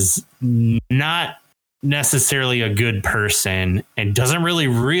is not necessarily a good person and doesn't really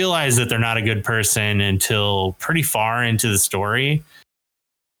realize that they're not a good person until pretty far into the story.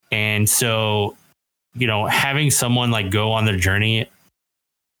 And so, having someone like go on their journey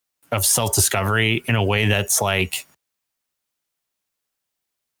of self-discovery in a way that's like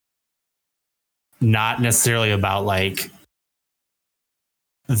not necessarily about like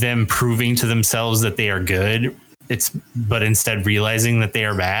them proving to themselves that they are good, but instead realizing that they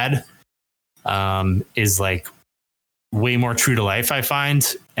are bad, is like way more true to life, I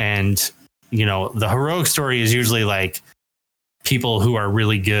find. And, the heroic story is usually like people who are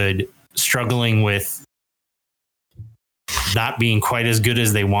really good struggling with not being quite as good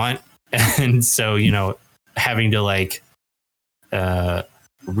as they want. And so, having to like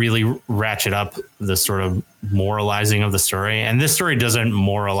really ratchet up the sort of moralizing of the story. And this story doesn't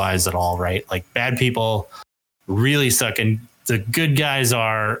moralize at all, right? Like bad people really suck, and the good guys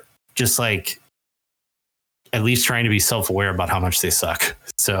are just like at least trying to be self-aware about how much they suck.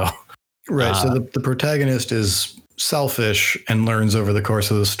 So right. So the protagonist is selfish and learns over the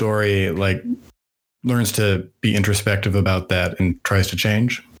course of the story, like learns to be introspective about that and tries to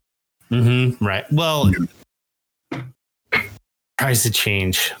change. Mm-hmm. Right. Well, tries to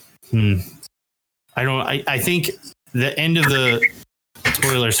change. I think the end of the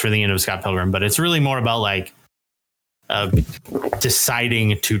spoilers for the end of Scott Pilgrim, but it's really more about like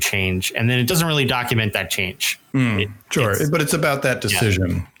deciding to change, and then it doesn't really document that change. Sure, but it's about that decision.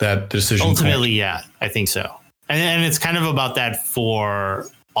 Yeah. That decision. Ultimately, point. Yeah, I think so. And it's kind of about that for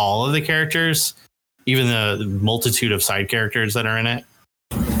all of the characters, even the multitude of side characters that are in it.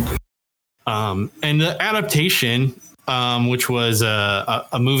 And the adaptation, which was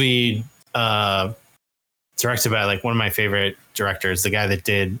a movie directed by like one of my favorite directors, the guy that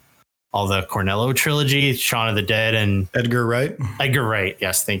did all the Cornetto trilogy, Shaun of the Dead, and Edgar Wright. Edgar Wright,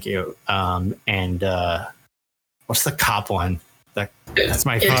 yes, thank you. And what's the cop one? That's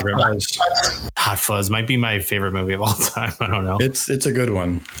my favorite. Hot Fuzz might be my favorite movie of all time. I don't know. It's a good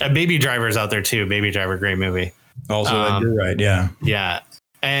one. Baby Driver's out there too. Baby Driver, great movie. Also Edgar Wright, yeah. Yeah.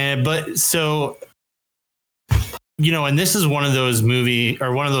 But so, and this is one of those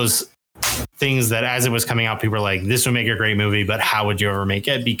things that as it was coming out, people were like, this would make a great movie, but how would you ever make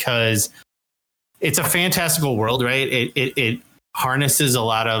it? Because it's a fantastical world, right? It harnesses a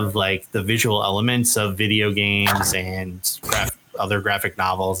lot of like the visual elements of video games and other graphic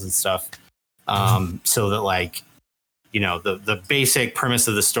novels and stuff. So that like, the basic premise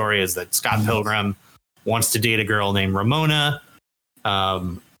of the story is that Scott Pilgrim wants to date a girl named Ramona.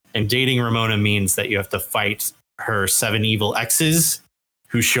 And dating Ramona means that you have to fight her 7 evil exes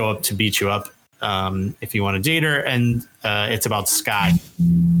who show up to beat you up if you want to date her. And it's about Scott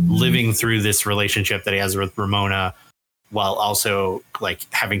living through this relationship that he has with Ramona while also like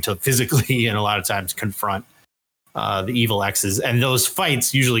having to physically and a lot of times confront the evil exes. And those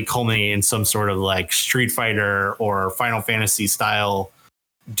fights usually culminate in some sort of like Street Fighter or Final Fantasy style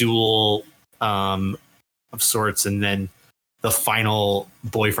duel of sorts. And then the final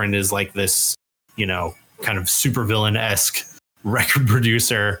boyfriend is like this, you know, kind of supervillain-esque record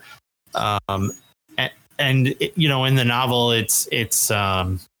producer. And you know, in the novel, it's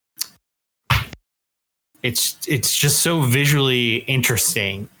just so visually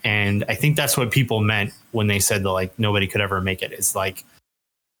interesting. And I think that's what people meant when they said that like nobody could ever make it. It's like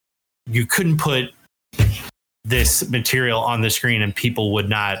you couldn't put this material on the screen and people would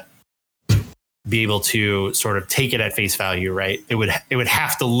not be able to sort of take it at face value, right? It would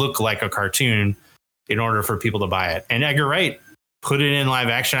have to look like a cartoon in order for people to buy it. And Edgar Wright put it in live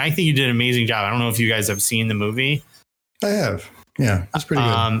action. I think he did an amazing job. I don't know if you guys have seen the movie. I have. Yeah, that's pretty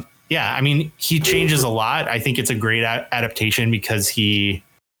good. Yeah, I mean, he changes a lot. I think it's a great adaptation because there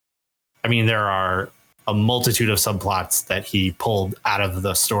are a multitude of subplots that he pulled out of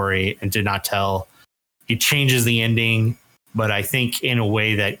the story and did not tell. He changes the ending, but I think in a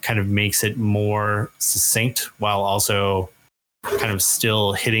way that kind of makes it more succinct while also kind of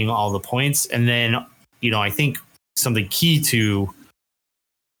still hitting all the points. And then, you know, I think something key to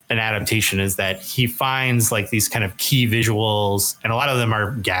an adaptation is that he finds like these kind of key visuals, and a lot of them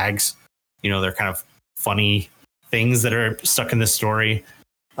are gags. You know, they're kind of funny things that are stuck in the story,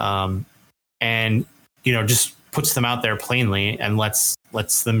 and you know, just puts them out there plainly and lets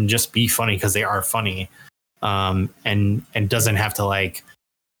them just be funny because they are funny, and doesn't have to like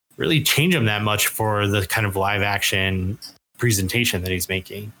really change them that much for the kind of live action presentation that he's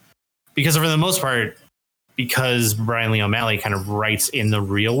making, because for the most part, because Brian Lee O'Malley kind of writes in the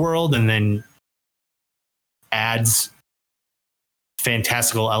real world and then adds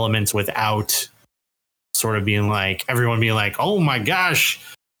fantastical elements without sort of being like everyone being like, oh my gosh,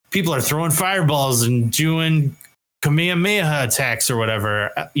 people are throwing fireballs and doing Kamehameha attacks or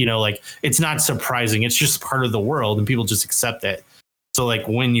whatever. You know, like it's not surprising. It's just part of the world and people just accept it. So like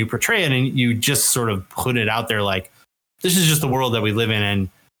when you portray it and you just sort of put it out there, like this is just the world that we live in, and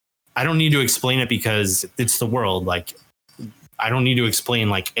I don't need to explain it because it's the world. Like, I don't need to explain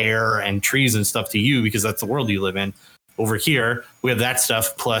like air and trees and stuff to you because that's the world you live in. Over here, we have that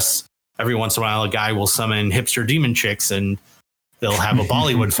stuff. Plus, every once in a while, a guy will summon hipster demon chicks and they'll have a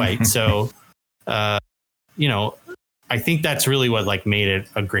Bollywood fight. So, you know, I think that's really what like made it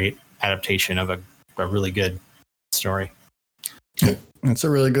a great adaptation of a really good story. That's a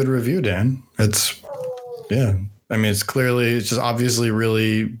really good review, Dan. Yeah. I mean, it's just obviously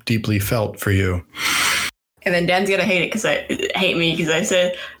really deeply felt for you. And then Dan's gonna hate me because I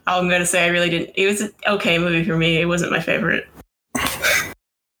said, I'm gonna say I really didn't. It was an okay movie for me. It wasn't my favorite.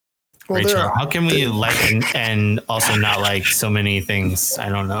 Well, Rachel, how can we like and also not like so many things? I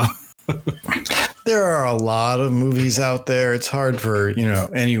don't know. There are a lot of movies out there. It's hard for, you know,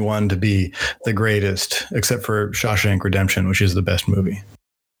 anyone to be the greatest, except for Shawshank Redemption, which is the best movie.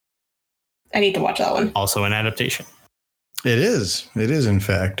 I need to watch that one. Also an adaptation. It is. In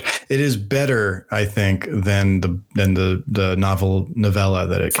fact, it is better, I think, than the novella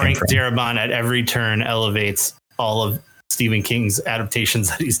that it Frank came from. Darabont at every turn elevates all of Stephen King's adaptations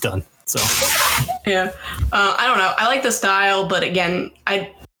that he's done. So yeah, I don't know. I like the style, but again,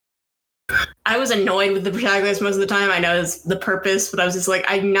 I was annoyed with the protagonist most of the time. I know it's the purpose, but I was just like,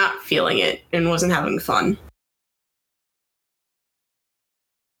 I'm not feeling it and wasn't having fun.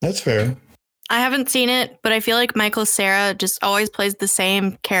 That's fair. I haven't seen it, but I feel like Michael Cera just always plays the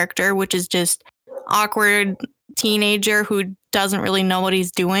same character, which is just awkward teenager who doesn't really know what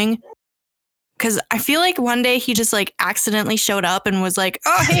he's doing. Because I feel like one day he just like accidentally showed up and was like,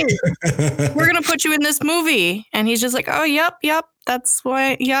 oh, hey, we're going to put you in this movie. And he's just like, oh, yep. That's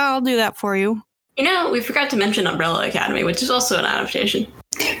why. Yeah, I'll do that for you. You know, we forgot to mention Umbrella Academy, which is also an adaptation.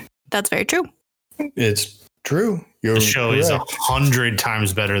 That's very true. It's true. The show is 100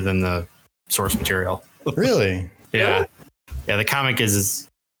 times better than the source material. Really? Yeah. Yeah, the comic is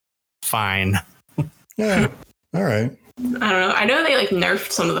fine. Yeah. All right. I don't know. I know they like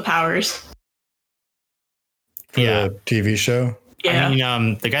nerfed some of the powers. For the TV show? Yeah. I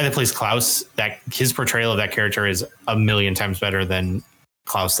mean, the guy that plays Klaus, that his portrayal of that character is 1,000,000 times better than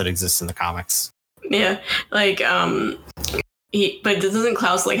Klaus that exists in the comics. Yeah. Like, but doesn't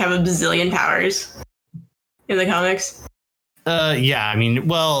Klaus like have a bazillion powers in the comics? Yeah, I mean,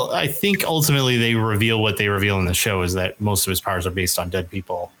 well, I think ultimately they reveal what they reveal in the show is that most of his powers are based on dead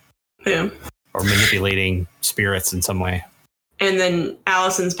people. Yeah. Or manipulating spirits in some way. And then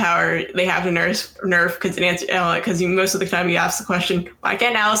Allison's power, they have to nerf because most of the time you ask the question, why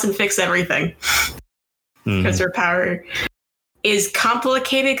can't Allison fix everything? because her power is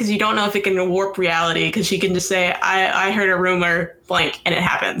complicated because you don't know if it can warp reality because she can just say, I heard a rumor, blank, and it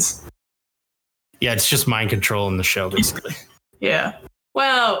happens. Yeah, it's just mind control in the show, basically. Yeah.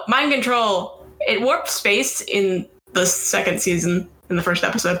 Well, mind control, it warped space in the second season, in the first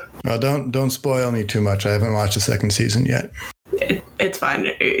episode. Well, don't spoil me too much. I haven't watched the second season yet. It's fine.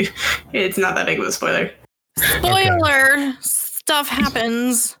 It's not that big of a spoiler. Spoiler! Stuff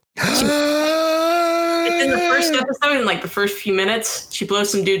happens. It's in the first episode, in like the first few minutes, she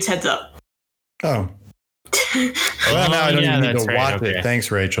blows some dude's heads up. Oh. Well, now I don't even need to watch it.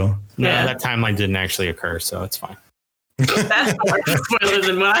 Thanks, Rachel. No, that timeline didn't actually occur, so it's fine. That's more spoiler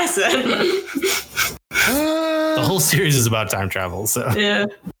than what I said. The whole series is about time travel, so. Yeah.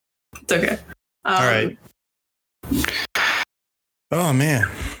 It's okay. All right. Oh, man.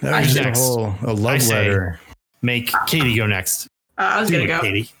 That was just a love letter. Make Katie go next. I was going to go.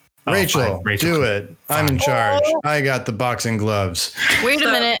 Katie. Oh, Rachel, do it. I'm in charge. I got the boxing gloves. Wait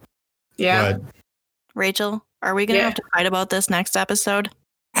a minute. Yeah. What? Rachel, are we going to have to fight about this next episode?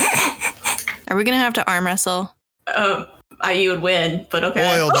 Are we going to have to arm wrestle? You would win, but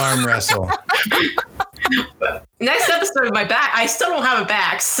okay. Oiled arm wrestle. Next episode, my back. I still don't have a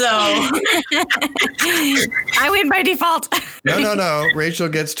back, so. I win by default. No. Rachel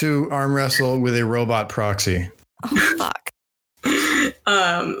gets to arm wrestle with a robot proxy. Oh, fuck.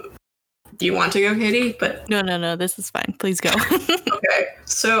 Do you want to go, Katie? But No. This is fine. Please go. Okay.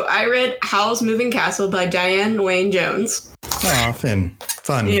 So I read Howl's Moving Castle by Diane Wayne Jones. Oh, fun.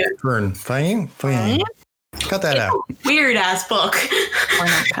 Yeah. Fun. Cut that out. Weird ass book. We're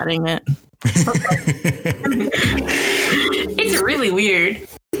not cutting it. It's really weird.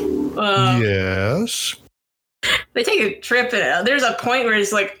 Yes. They take a trip and there's a point where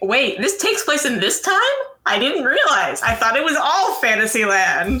it's like, wait, this takes place in this time? I didn't realize. I thought it was all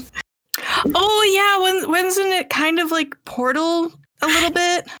Fantasyland. Oh yeah, wasn't it kind of like Portal a little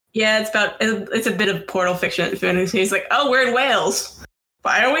bit? Yeah, it's a bit of Portal fiction. He's like, oh, we're in Wales.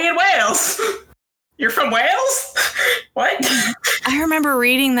 Why are we in Wales? You're from Wales? What? I remember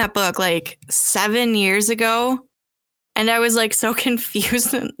reading that book like 7 years ago, and I was like so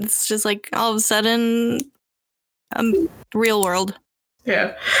confused. It's just like all of a sudden, real world.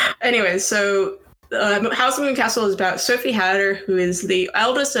 Yeah. Anyway, so Howl's Moving Castle is about Sophie Hatter, who is the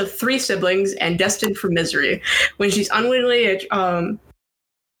eldest of 3 siblings and destined for misery. When she's unwittingly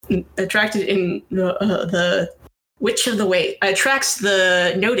attracted in the Witch of the Waste, attracts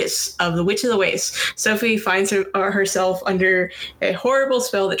the notice of the Witch of the Waste, Sophie finds herself under a horrible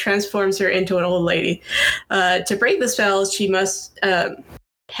spell that transforms her into an old lady. To break the spell, she must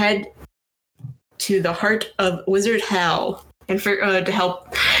head to the heart of Wizard Howl, and to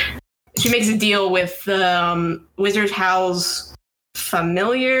help. She makes a deal with Wizard Howl's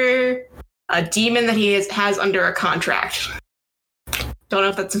familiar, a demon that he has under a contract. Don't know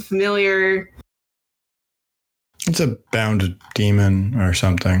if that's a familiar. It's a bound demon or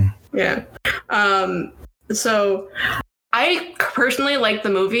something. Yeah. So I personally like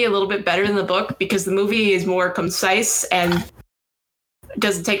the movie a little bit better than the book because the movie is more concise and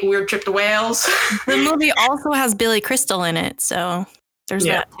doesn't take a weird trip to Wales. The movie also has Billy Crystal in it, so there's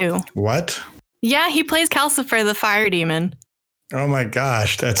that too. What? Yeah, he plays Calcifer, the fire demon. Oh my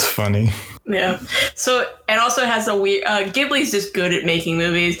gosh, that's funny. Yeah. So it also has a weird. Ghibli's just good at making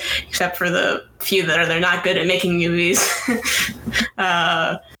movies, except for the few that they're not good at making movies.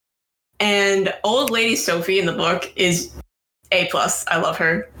 And old lady Sophie in the book is A+. I love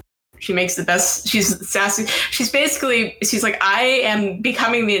her. She makes the best. She's sassy. She's like, I am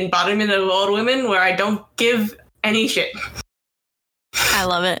becoming the embodiment of old women where I don't give any shit. I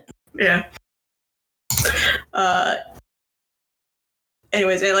love it. Yeah.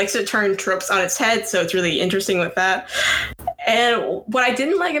 Anyways, it likes to turn tropes on its head, so it's really interesting with that. And what I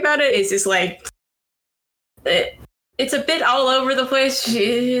didn't like about it is just like it's a bit all over the place.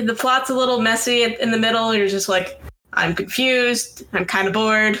 The plot's a little messy in the middle. You're just like, I'm confused. I'm kind of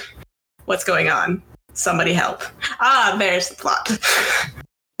bored. What's going on? Somebody help. There's the plot.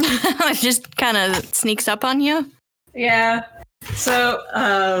 It just kind of sneaks up on you. Yeah. So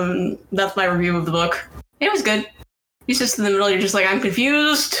that's my review of the book. It was good. He's just in the middle. You're just like, I'm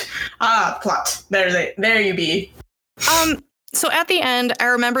confused. Plot. There you be. So at the end, I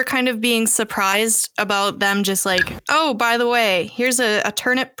remember kind of being surprised about them just like, oh, by the way, here's a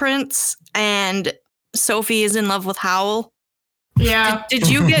turnip prince and Sophie is in love with Howl. Yeah. Did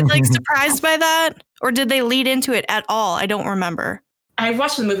you get like surprised by that? Or did they lead into it at all? I don't remember. I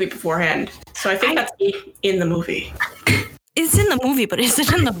watched the movie beforehand, so I think that's in the movie. It's in the movie, but is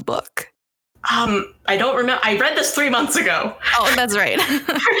it in the book? I don't remember. I read this 3 months ago. Oh, that's right.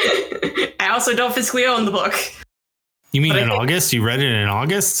 I also don't physically own the book. You mean in August? You read it in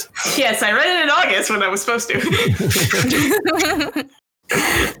August? Yes, I read it in August when I was supposed to.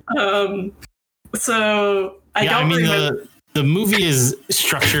 So I don't remember. The movie is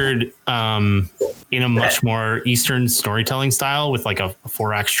structured in a much more Eastern storytelling style with like a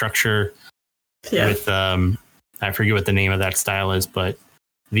 4-act structure. Yeah. With I forget what the name of that style is, but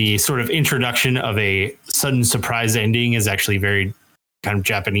the sort of introduction of a sudden surprise ending is actually very kind of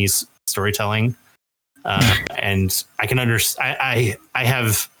Japanese storytelling. And I can understand. I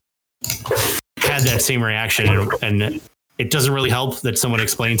have had that same reaction, and it doesn't really help that someone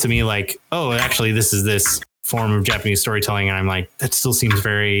explained to me like, "Oh, actually, this is this form of Japanese storytelling," and I'm like, that still seems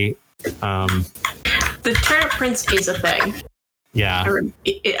very. The turnip prince is a thing. Yeah,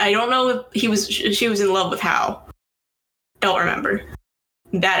 I don't know if she was in love with Hal. Don't remember.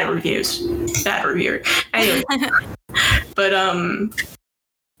 Bad reviewer. Anyway, but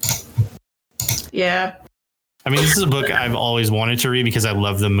yeah. I mean, this is a book I've always wanted to read because I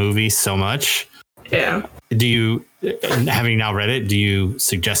love the movie so much. Yeah. Do you, having now read it, do you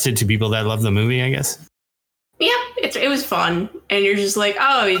suggest it to people that love the movie, I guess? Yeah, it was fun. And you're just like,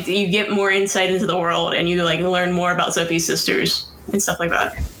 oh, you get more insight into the world and you like learn more about Sophie's sisters and stuff like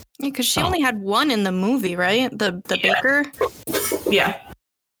that. Yeah, because she only had one in the movie, right? The baker? Yeah.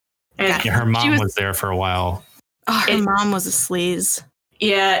 And her mom was there for a while. Oh, her mom was a sleaze.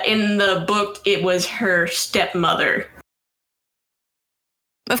 Yeah, in the book, it was her stepmother.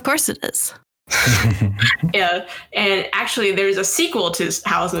 Of course it is. Yeah, and actually, there's a sequel to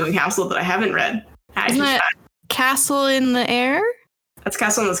Howl's Moving Castle that I haven't read. Isn't that Castle in the Air? That's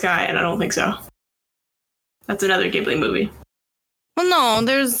Castle in the Sky, and I don't think so. That's another Ghibli movie. Well, no,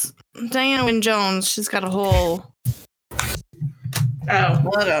 there's Diana Wynne Jones. She's got a whole... Oh.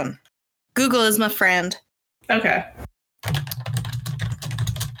 Hold on. Google is my friend. Okay.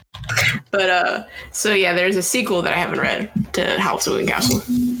 But, so yeah, there's a sequel that I haven't read to Howl's Moving Castle.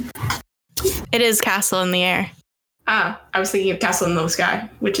 It is Castle in the Air. I was thinking of Castle in the Sky,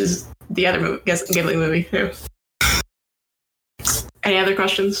 which is the other movie, Ghibli movie, too. Any other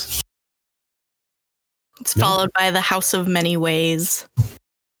questions? It's followed by The House of Many Ways.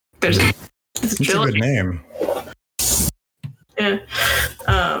 There's a That's a good name. Yeah.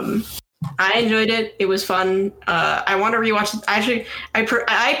 I enjoyed it. It was fun. I want to rewatch it. Actually,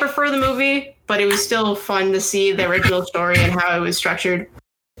 I prefer the movie, but it was still fun to see the original story and how it was structured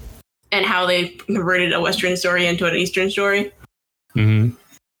and how they converted a Western story into an Eastern story. Mm-hmm.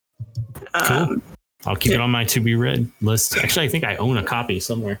 Cool. I'll keep it on my to be read list. Actually, I think I own a copy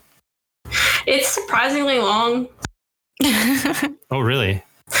somewhere. It's surprisingly long. Oh, really?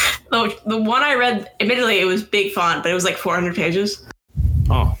 The one I read, admittedly, it was big font, but it was like 400 pages.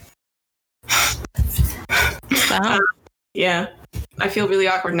 Oh. Wow. Yeah. I feel really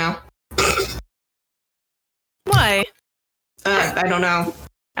awkward now. Why? I don't know.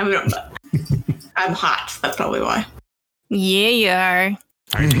 I'm hot. That's probably why. Yeah, you are.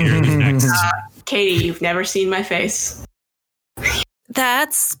 All right, here's next. Katie, you've never seen my face.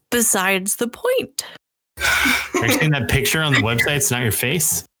 That's besides the point. Are you seeing that picture on the website? It's not your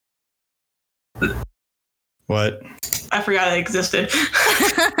face? What? I forgot it existed.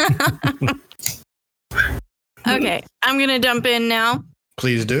 Okay, I'm going to jump in now.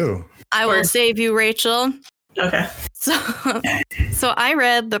 Please do. I will save you, Rachel. Okay. So I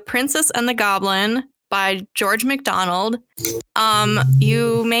read The Princess and the Goblin by George MacDonald.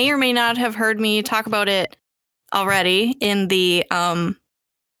 You may or may not have heard me talk about it already in the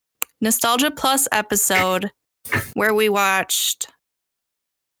Nostalgia Plus episode where we watched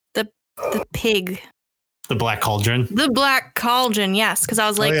the pig. The Black Cauldron. The Black Cauldron, yes, because I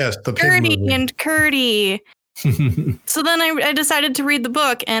was like, oh, yes, the pig Gertie movie. and Curdy. So then I decided to read the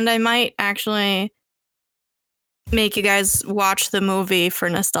book, and I might actually make you guys watch the movie for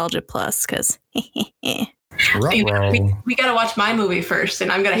Nostalgia Plus, because We gotta watch my movie first,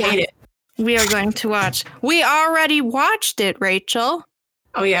 and I'm gonna hate it. we are going to watch. We already watched it, Rachel.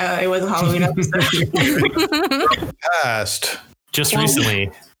 Oh yeah, it was a Halloween episode. Past. Just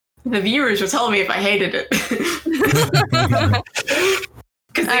recently. The viewers were telling me if I hated it.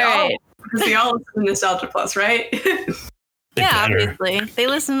 Because they all listen to Nostalgia Plus, right? Yeah, obviously. They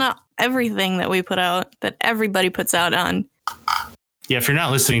listen to everything that we put out, that everybody puts out on. Yeah, if you're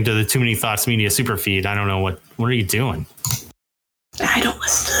not listening to the Too Many Thoughts Media super feed, I don't know what are you doing? I don't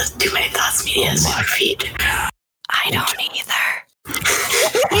listen to Too Many Thoughts Media super feed. I don't either.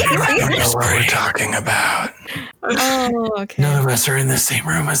 I don't know what we're talking about. Oh, okay. None of us are in the same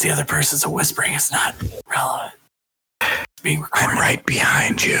room as the other person, so whispering is not relevant. I'm right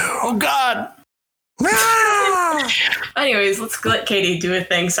behind you. Oh God. Anyways, let's let Katie do a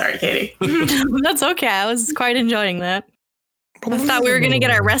thing. Sorry, Katie. That's okay. I was quite enjoying that. I thought we were going to get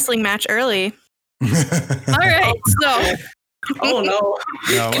our wrestling match early. All right. So. Oh, no.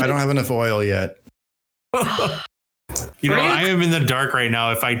 No, I don't have enough oil yet. You know, I am in the dark right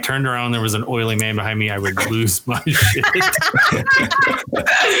now. If I turned around and there was an oily man behind me, I would lose my shit.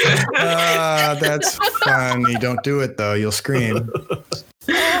 That's funny. Don't do it, though. You'll scream.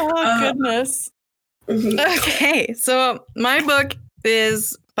 Oh, goodness. Okay. So my book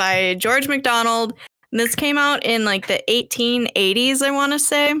is by George MacDonald. And this came out in like the 1880s, I want to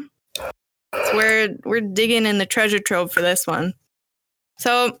say. So we're digging in the treasure trove for this one.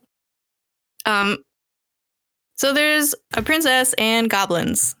 So, so there's a princess and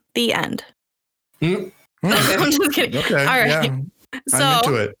goblins. The end. I'm just kidding. Okay. All right. Yeah. I'm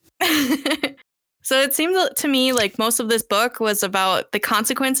into it. So it seemed to me like most of this book was about the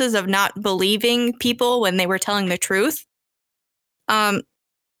consequences of not believing people when they were telling the truth.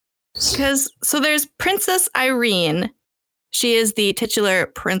 Because so there's Princess Irene. She is the titular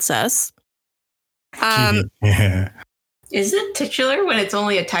princess. Yeah. Is it titular when it's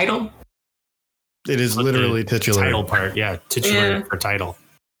only a title? It is literally titular. Title part, yeah, titular for title.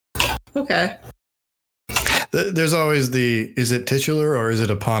 Okay. There's always is it titular or is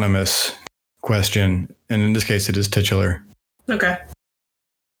it eponymous question? And in this case, it is titular. Okay.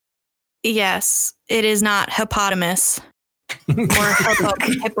 Yes, it is not hippopotamus or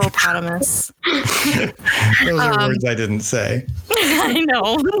hippopotamus. Those are words I didn't say. I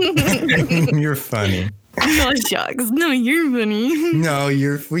know. You're funny. No, shucks. No, you're funny. No,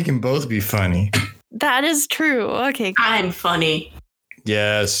 we can both be funny. That is true. Okay. I'm funny.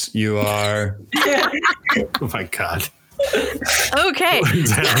 Yes, you are. Oh my God. Okay. I'm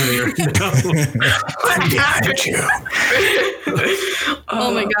behind you.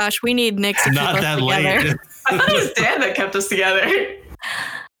 Oh my gosh, we need Nick to keep Not us that together. late. I thought it was Dan that kept us together.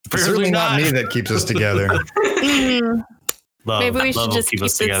 It's really not me that keeps us together. Maybe we should will just keep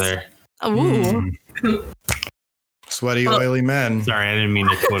us this- together. Ooh. Sweaty, oily men. Sorry, I didn't mean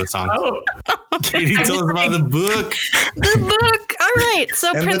to quote a song. Oh. Katie, tell us about the book. The book. All right. So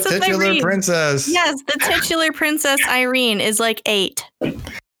And the Princess titular Irene. princess. Yes, the titular Princess Irene is like 8.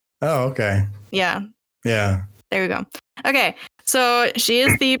 Oh, okay. Yeah. Yeah. There we go. Okay. So she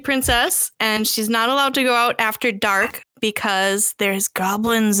is the princess and she's not allowed to go out after dark because there's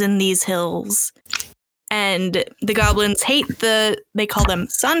goblins in these hills. And the goblins hate they call them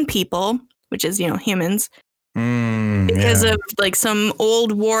sun people, which is, humans, because of like some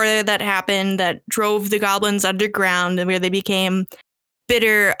old war that happened that drove the goblins underground and where they became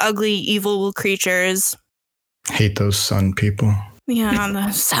bitter, ugly, evil creatures. Hate those sun people. Yeah,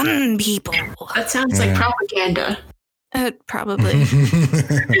 the sun people. That sounds like propaganda. Probably.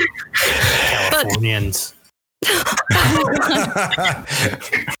 Californians.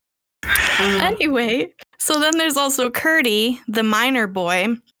 Anyway, so then there's also Curdy, the miner boy.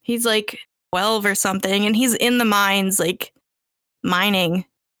 He's like 12 or something, and he's in the mines, like mining.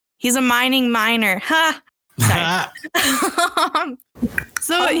 He's a mining miner. Ha!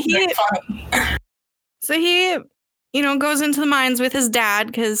 So he goes into the mines with his dad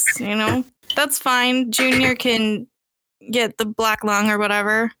because, that's fine. Junior can get the black lung or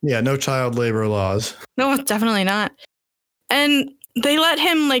whatever. Yeah, no child labor laws. No, definitely not. And they let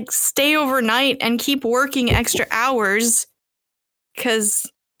him like stay overnight and keep working extra hours because,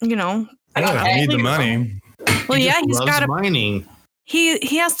 Yeah, I need the money. Well, He yeah, just he's loves got mining.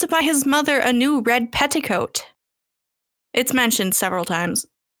 he has to buy his mother a new red petticoat. It's mentioned several times.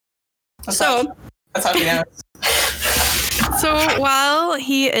 That's how she knows. So while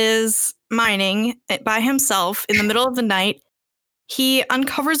he is mining by himself in the middle of the night, he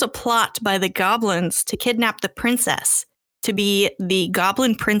uncovers a plot by the goblins to kidnap the princess to be the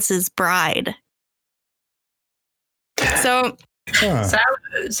goblin prince's bride. So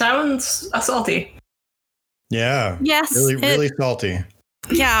Sounds salty. Yeah. yes, Really salty.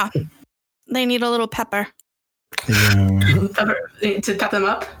 yeah, they need a little pepper. Yeah. To pep them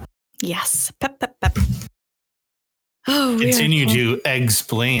up. Yes, pep. Oh, Continue to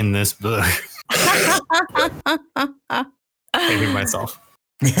explain this book. I hate myself.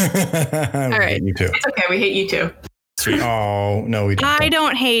 All right. You too. It's okay. We hate you too. Sweet. Oh, no, we don't. I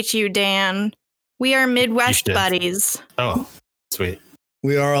don't hate you, Dan. We are Midwest should. buddies. Oh, sweet.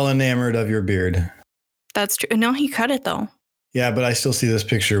 We are all enamored of your beard. That's true. No, he cut it though. Yeah, but I still see this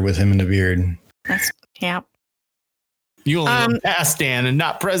picture with him in the beard. Yeah. You only love past Dan and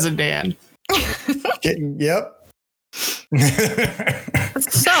not present Dan. Yep.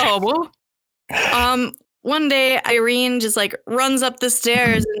 So, one day Irene just like runs up the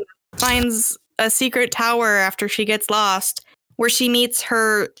stairs and finds a secret tower after she gets lost, where she meets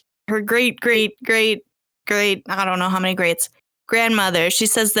her great I don't know how many greats grandmother. She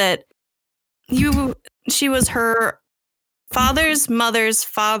says that she was her father's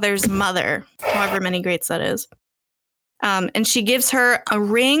father's mother, however many greats that is. And she gives her a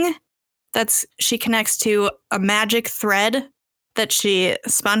ring she connects to a magic thread that she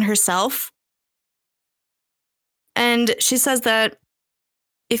spun herself. And she says that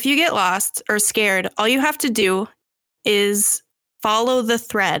if you get lost or scared, all you have to do is follow the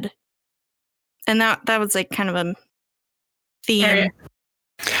thread. And that was like kind of a theme. Area.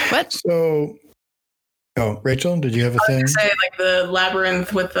 What? So, Rachel, did you have a I thing? was gonna say like the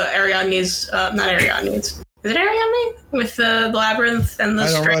labyrinth with the Ariadne's, not Ariadne's. Is it Ariadne with the labyrinth and the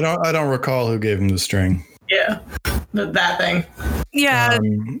string? I don't recall who gave him the string. Yeah, that thing. Yeah,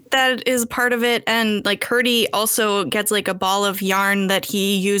 that is part of it. And like Curdy also gets like a ball of yarn that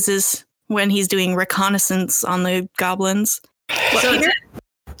he uses when he's doing reconnaissance on the goblins. So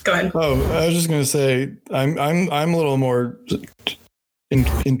go ahead. Oh, I was just gonna say I'm a little more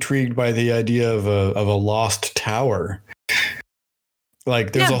intrigued by the idea of a lost tower.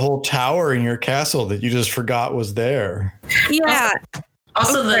 Like there's a whole tower in your castle that you just forgot was there. Yeah.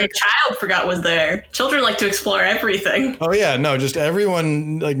 Also, the child forgot was there. Children like to explore everything. Oh yeah, no, just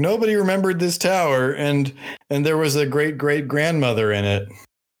everyone, like nobody remembered this tower, and there was a great grandmother in it.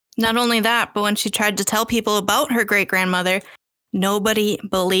 Not only that, but when she tried to tell people about her great grandmother, nobody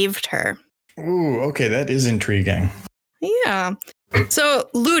believed her. Ooh, okay, that is intriguing. Yeah. So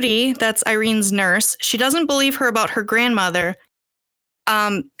Ludi, that's Irene's nurse, she doesn't believe her about her grandmother,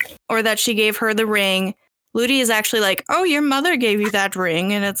 or that she gave her the ring. Ludi is actually like, oh, your mother gave you that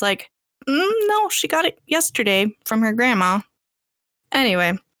ring. And it's like, no, she got it yesterday from her grandma.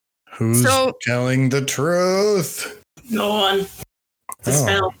 Anyway. Who's telling the truth? No one. It's a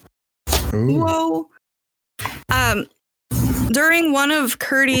spell. Whoa. During one of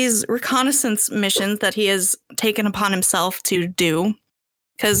Curdy's reconnaissance missions that he has taken upon himself to do,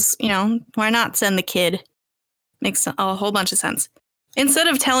 because, why not send the kid? Makes a whole bunch of sense. Instead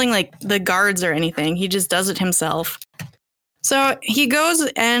of telling like the guards or anything, he just does it himself. So he goes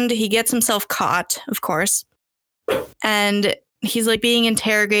and he gets himself caught, of course. And he's like being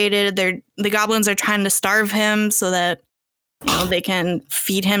interrogated. The goblins are trying to starve him so that they can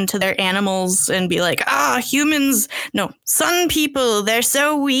feed him to their animals and be like, humans, no, sun people, they're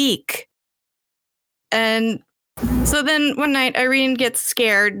so weak. And so then one night Irene gets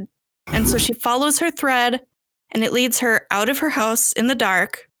scared. And so she follows her thread. And it leads her out of her house in the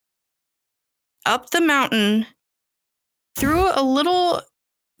dark, up the mountain, through a little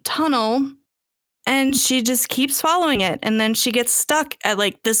tunnel, and she just keeps following it. And then she gets stuck at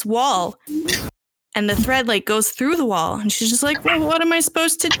like this wall, and the thread like goes through the wall. And she's just like, well, what am I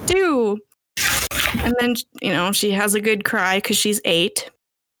supposed to do? And then, she has a good cry because she's 8.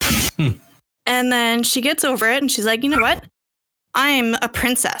 And then she gets over it and she's like, you know what? I'm a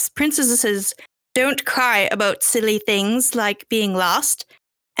princess. Princesses don't cry about silly things like being lost.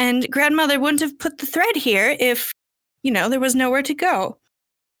 And grandmother wouldn't have put the thread here if, there was nowhere to go.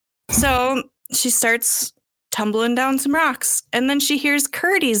 So she starts tumbling down some rocks. And then she hears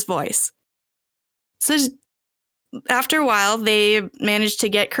Curdy's voice. So after a while, they manage to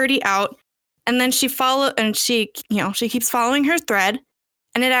get Curdy out. And then she keeps following her thread.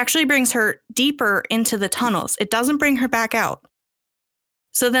 And it actually brings her deeper into the tunnels. It doesn't bring her back out.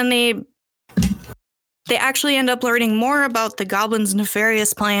 So then they actually end up learning more about the goblins'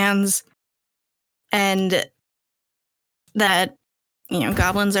 nefarious plans, and that,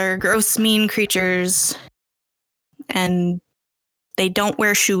 goblins are gross, mean creatures, and they don't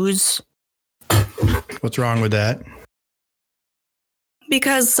wear shoes. What's wrong with that?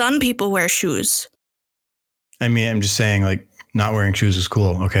 Because sun people wear shoes. I mean, I'm just saying, like, not wearing shoes is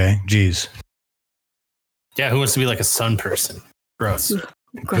cool, okay? Jeez. Yeah, who wants to be like a sun person? Gross.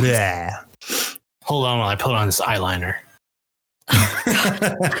 Yeah. Hold on while I put on this eyeliner.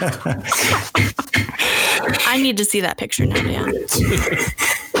 I need to see that picture now, yeah.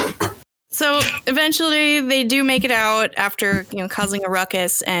 So eventually they do make it out after, causing a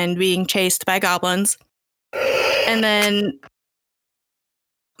ruckus and being chased by goblins. And then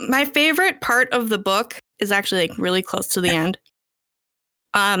my favorite part of the book is actually like really close to the end.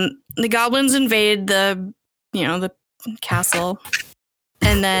 The goblins invade the castle,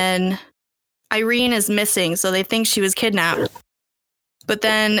 and then Irene is missing, so they think she was kidnapped. But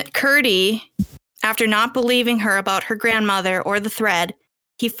then Curdy, after not believing her about her grandmother or the thread,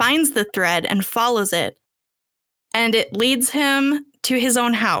 he finds the thread and follows it. And it leads him to his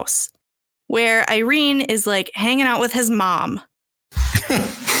own house, where Irene is like hanging out with his mom.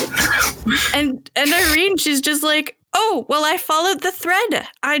 and Irene, she's just like, oh, well, I followed the thread.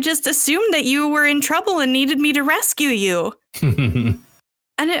 I just assumed that you were in trouble and needed me to rescue you.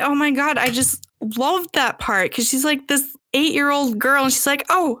 Oh my God, I just loved that part because she's like this 8-year-old girl and she's like,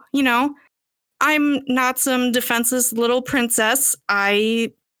 oh, I'm not some defenseless little princess.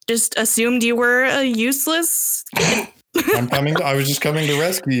 I just assumed you were a useless kid. I was just coming to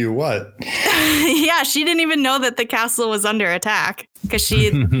rescue you. What? Yeah, she didn't even know that the castle was under attack because she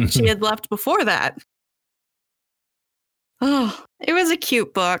had left before that. Oh, it was a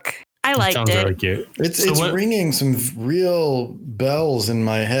cute book. I liked Sounds it. really cute. It's ringing some real bells in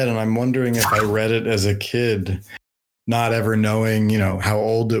my head, and I'm wondering if I read it as a kid, not ever knowing, how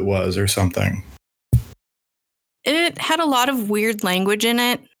old it was or something. It had a lot of weird language in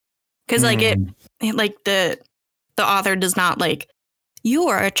it because, the author does not you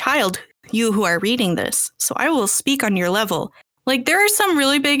are a child, you who are reading this, so I will speak on your level. There are some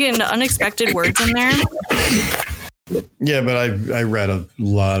really big and unexpected words in there. Yeah, but I read a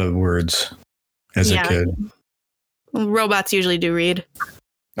lot of words as a kid. Robots usually do read.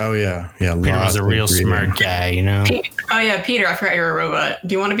 Oh, yeah. Peter was a real smart guy, Oh, yeah, Peter, I forgot you're a robot.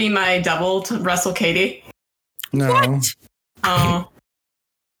 Do you want to be my double to wrestle Katie? No. What? Oh.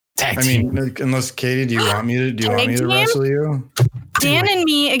 Unless Katie, do you want me to wrestle you? Dan and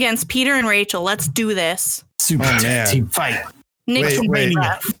me against Peter and Rachel. Let's do this. Super team fight. Wait.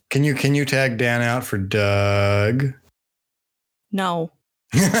 Can you tag Dan out for Doug? No.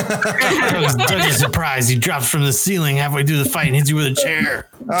 Doug's a surprise. He drops from the ceiling halfway through the fight and hits you with a chair.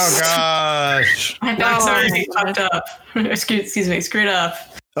 Oh gosh. My back's already fucked up. Excuse me, screwed up.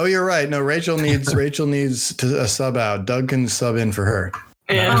 Oh, you're right. No, Rachel needs to sub out. Doug can sub in for her.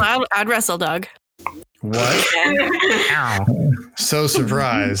 Yeah. Oh, I'd wrestle Doug. What? Ow. So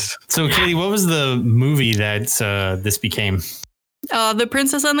surprised. So, Katie, what was the movie that this became? The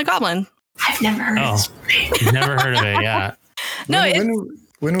Princess and the Goblin. I've never heard of this movie. You've never heard of it, yeah. No,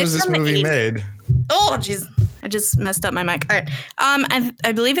 when was this movie made? Oh, jeez. I just messed up my mic. All right.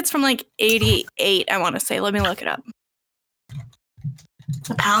 I believe it's from 88, I want to say. Let me look it up.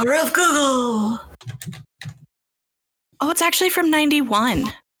 The power of Google. Oh, it's actually from 91.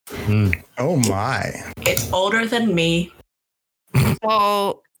 Oh, my. It's older than me.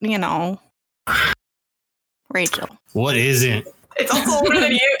 So, Rachel. What isn't? It's also older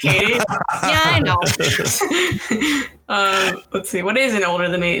than you, Katie. Yeah, I know. Let's see. What isn't older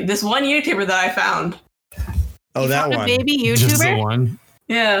than me? This one YouTuber that I found. Oh, that one. A baby YouTuber? Just the one?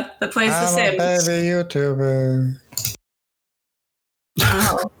 Yeah, that plays The Sims. A baby YouTuber.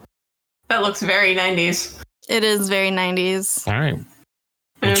 Oh, that looks very 90s. It is very 90s. All right.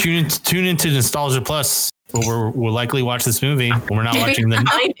 Well, tune into Nostalgia Plus. We'll likely watch this movie when we're not watching the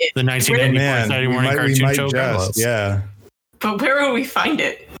 1994 Saturday morning cartoon show. Yeah. But where will we find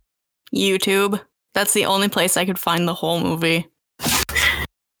it? YouTube. That's the only place I could find the whole movie.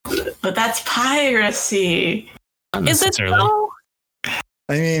 But that's piracy. Is it so?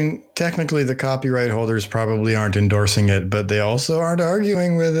 I mean, technically the copyright holders probably aren't endorsing it, but they also aren't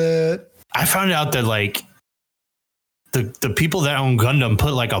arguing with it. I found out that the people that own Gundam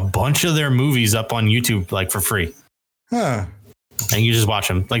put a bunch of their movies up on YouTube for free. Huh. And you just watch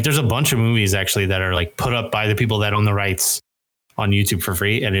them. There's a bunch of movies actually that are put up by the people that own the rights on YouTube for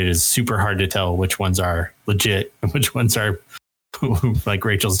free, and it is super hard to tell which ones are legit and which ones are like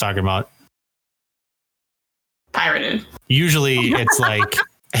Rachel's talking about. Pirated. Usually it's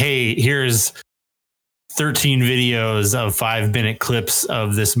hey, here's 13 videos of 5-minute clips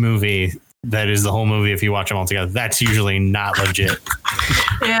of this movie. That is the whole movie if you watch them all together. That's usually not legit.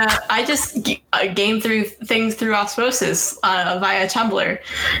 Yeah, I just game through things through osmosis via Tumblr.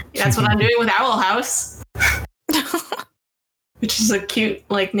 That's what I'm doing with Owl House, which is a cute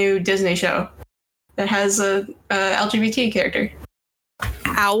new Disney show that has a LGBT character.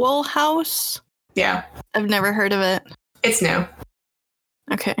 Owl House? Yeah. I've never heard of it. It's new.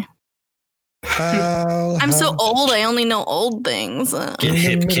 Okay. I'm so old. I only know old things. Get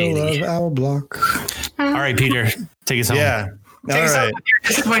hip, Katie. Of Owl Block. All right, Peter, take us home. Yeah. All right.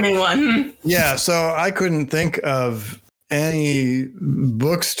 Disappointing one. Yeah. So I couldn't think of any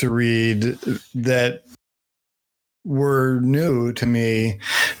books to read that were new to me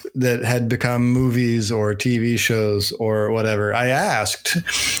that had become movies or TV shows or whatever. I asked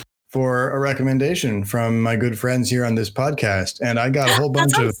for a recommendation from my good friends here on this podcast, and I got a whole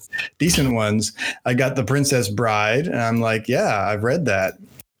bunch of decent ones. I got The Princess Bride, and I'm like, yeah, I've read that.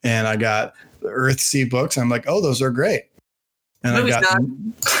 And I got the Earthsea books. I'm like, oh, those are great. And I got,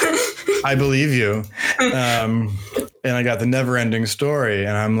 I believe you. and I got the Never Ending Story,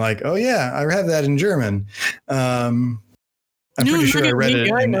 and I'm like, oh yeah, I have that in German. I'm pretty sure I read it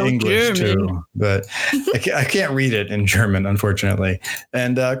in English too, but I can't read it in German, unfortunately.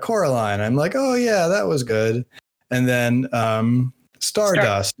 And Coraline, I'm like, oh yeah, that was good. And then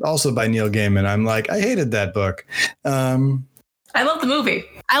Stardust, also by Neil Gaiman. I'm like, I hated that book. I love the movie.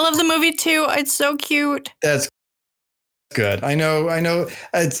 I love the movie too. It's so cute. That's good. I know.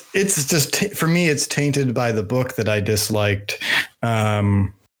 It's just for me, it's tainted by the book that I disliked.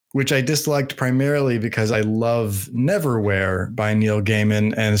 Which I disliked primarily because I love Neverwhere by Neil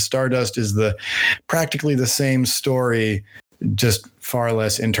Gaiman, and Stardust is practically the same story, just far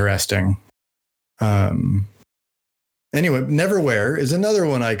less interesting. Anyway, Neverwhere is another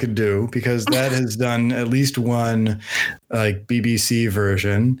one I could do because that has done at least one like BBC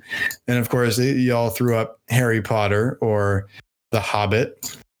version, and of course y'all threw up Harry Potter or The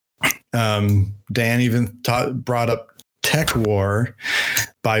Hobbit. Dan even brought up Tech War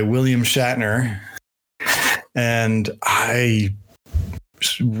by William Shatner, and I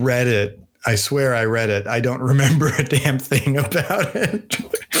read it. I swear I read it. I don't remember a damn thing about it.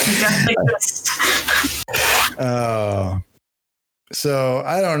 So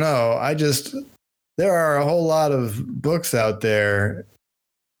I don't know. There are a whole lot of books out there,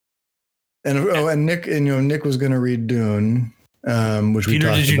 and Nick was going to read Dune, which we talked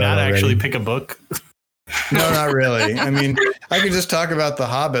about. Peter, did you not actually pick a book? No, not really. I mean, I could just talk about The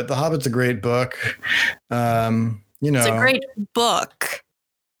Hobbit. The Hobbit's a great book. It's a great book.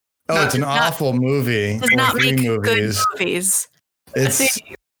 Oh, it's an awful movie. Does not make good movies.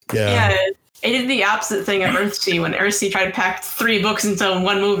 Yeah. It did the opposite thing of Earthsea when Earthsea tried to pack 3 books into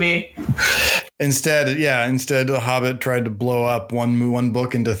one movie. Instead, The Hobbit tried to blow up one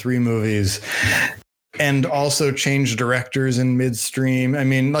book into 3 movies. And also change directors in midstream. I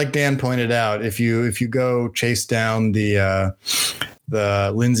mean, like Dan pointed out, if you go chase down the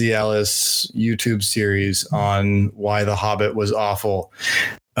Lindsay Ellis YouTube series on why The Hobbit was awful,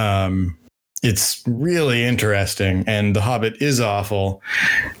 it's really interesting. And The Hobbit is awful.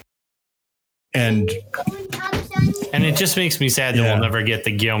 And it just makes me sad that we'll never get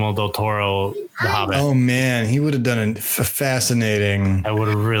the Guillermo del Toro The Hobbit. Oh man, he would have done a fascinating. I would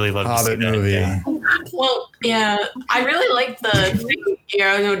have really loved Hobbit to see that movie. Yeah. Well, yeah, I really like the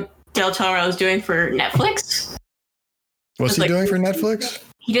Guillermo del Toro is doing for Netflix. What's he doing for Netflix?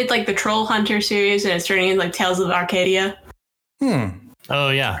 He did like the Troll Hunter series, and it's turning into like Tales of Arcadia. Oh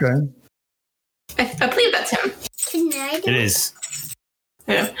yeah. Okay. I believe that's him. It is.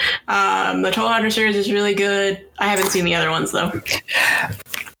 Yeah. The Troll Hunter series is really good. I haven't seen the other ones though.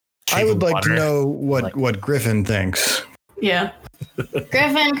 I would like to know what Griffin thinks. Yeah.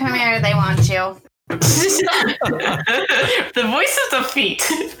 Griffin, come here. They want you. The voice of the feet.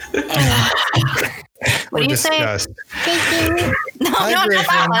 What do you say? Disgust. No, Griffin.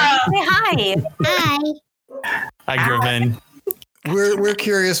 Say hi. Hi. Hi, Griffin. We're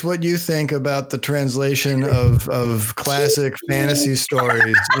curious what you think about the translation of classic fantasy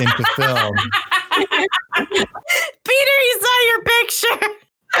stories into film. Peter, he saw your picture.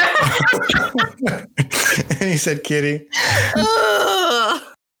 And he said, "Kitty."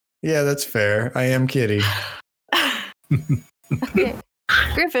 Yeah, that's fair. I am Kitty. Okay.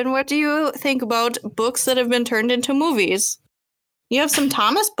 Griffin, what do you think about books that have been turned into movies? You have some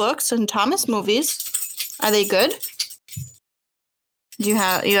Thomas books and Thomas movies. Are they good? You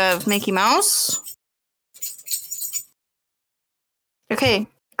have Mickey Mouse? Okay,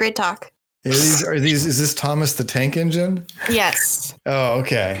 great talk. Is this Thomas the Tank Engine? Yes. Oh,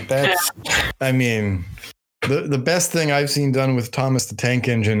 okay. I mean, the best thing I've seen done with Thomas the Tank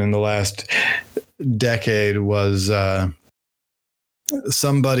Engine in the last decade was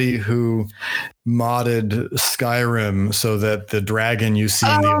somebody who modded Skyrim so that the dragon you see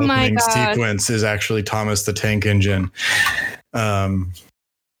in the opening sequence is actually Thomas the Tank Engine. And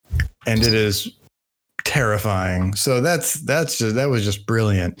it is terrifying. So that was just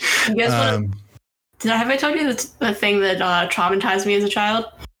brilliant. You guys have I told you the thing that traumatized me as a child?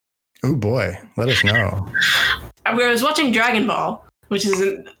 Oh boy, let us know. I was watching Dragon Ball, which is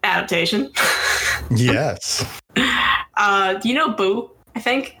an adaptation. Yes. Do you know Boo? I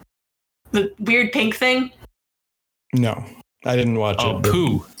think the weird pink thing. No, I didn't watch it. Oh,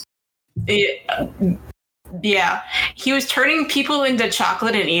 Pooh. Yeah, he was turning people into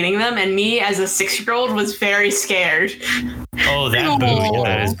chocolate and eating them, and me as a 6-year-old was very scared. Oh, that Boo. Yeah,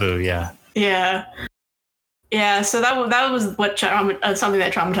 that is Boo. Yeah. Yeah. So that was what something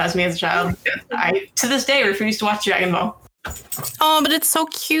that traumatized me as a child. I to this day refuse to watch Dragon Ball. Oh, but it's so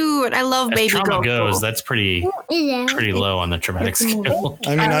cute. I love Baby Goku. Goes, that's pretty low on the traumatic scale.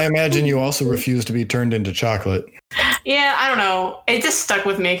 I mean, I imagine you also refuse to be turned into chocolate. Yeah, I don't know. It just stuck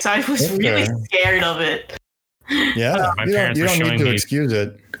with me because I was Okay. really scared of it. Yeah, My you parents don't were need showing to me- excuse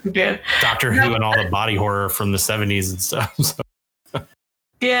it. Yeah. Doctor Who and all the body horror from the 70s and stuff. So,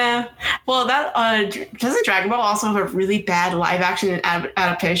 Yeah. Well, that doesn't Dragon Ball also have a really bad live action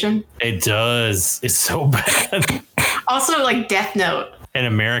adaptation? it does. It's so bad. Also, like Death Note. And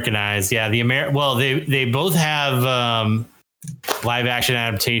Americanized. Yeah, they both have live action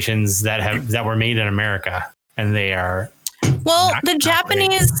adaptations that were made in America, and they are Well, Not- the not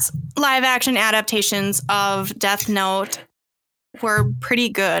Japanese live action adaptations of Death Note were pretty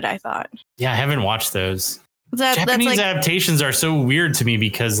good, I thought. I haven't watched those. That's Japanese like adaptations are so weird to me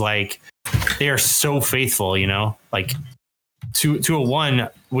because like they are so faithful, you know, like to a one,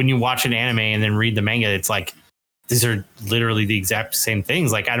 when you watch an anime and then read the manga, it's like these are literally the exact same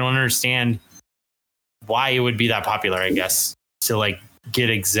things. Like I don't understand why it would be that popular, I guess, to like get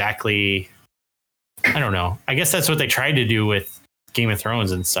exactly, I don't know. I guess that's what they tried to do with Game of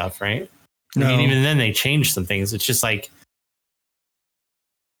Thrones and stuff, right? I mean, No. even then they changed some things. It's just like,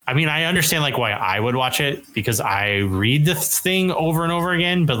 I mean, I understand like why I would watch it because I read this thing over and over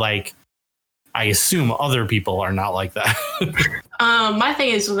again, but like, I assume other people are not like that. My thing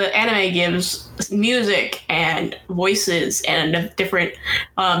is the anime gives music and voices and different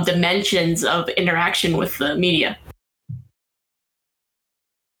dimensions of interaction with the media.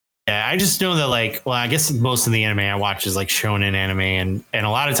 Yeah, I just know that like, well, I guess most of the anime I watch is like shonen anime, and a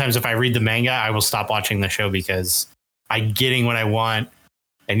lot of times if I read the manga, I will stop watching the show because I'm getting what I want,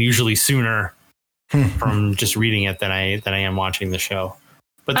 and usually sooner from just reading it than I am watching the show.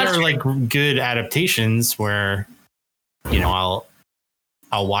 But there That's are like good adaptations where, you know,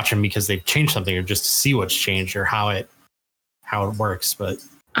 I'll watch them because they've changed something, or just to see what's changed or how it works. But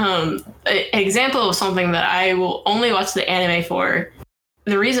An example of something that I will only watch the anime for.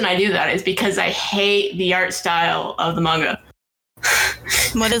 The reason I do that is because I hate the art style of the manga.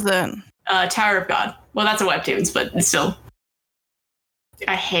 what is it? Tower of God. Well, that's a webtoons, but it's still,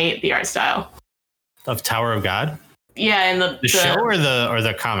 I hate the art style. of Tower of God, Yeah, and the show or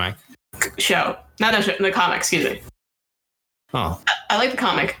the comic. show, not the show, the comic. Excuse me. Oh, I like the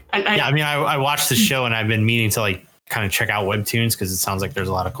comic. yeah. I mean, I watched the show and I've been meaning to like kind of check out webtoons because it sounds like there's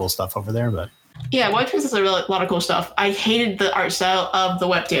a lot of cool stuff over there. But Yeah, webtoons is a lot of cool stuff. I hated the art style of the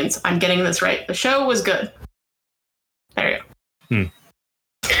webtoons. I'm getting this right. The show was good. There you go.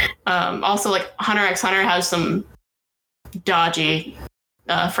 Also, like Hunter x Hunter has some dodgy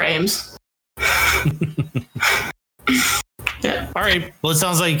frames. Yeah. all right. Well, it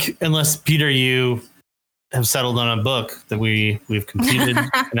sounds like unless Peter, you have settled on a book that we've completed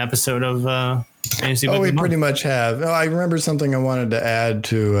an episode of Fantasy Book Oh, of we the Month. pretty much have. Oh, I remember something I wanted to add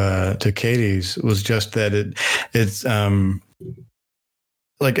to Katie's was just that it's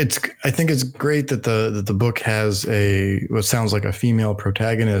like I think it's great that the book has what sounds like a female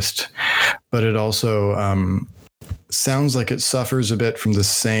protagonist, but it also sounds like it suffers a bit from the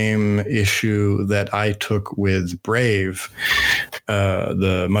same issue that I took with Brave,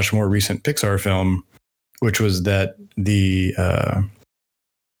 the much more recent Pixar film, which was that the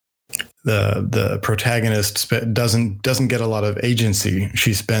protagonist doesn't get a lot of agency.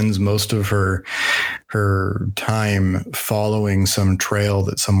 She spends most of her time following some trail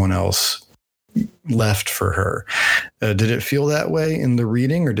that someone else left for her. Did it feel that way in the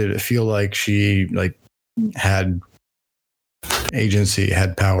reading, or did it feel like she had agency,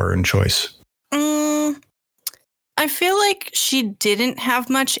 had power and choice? I feel like she didn't have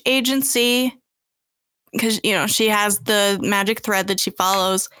much agency because, you know, she has the magic thread that she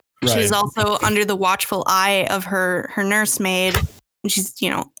follows. She's also under the watchful eye of her nursemaid. And she's,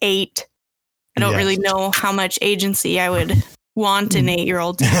 8. I don't really know how much agency I would want an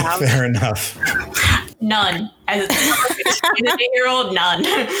 8-year-old to have. Fair enough. None. As an 8-year-old, none.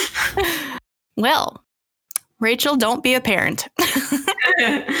 Well, Rachel, don't be a parent.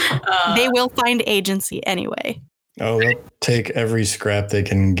 They will find agency anyway. Oh, they'll take every scrap they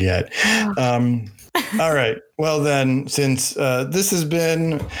can get. All right. Well, then, since this has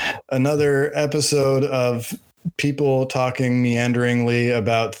been another episode of people talking meanderingly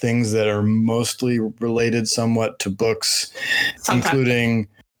about things that are mostly related somewhat to books, Sometimes. including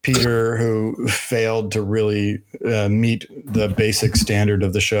Peter, who failed to really meet the basic standard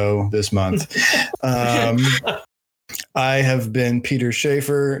of the show this month. I have been Peter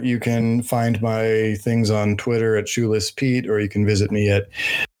Schaefer. You can find my things on Twitter at Shoeless Pete, or you can visit me at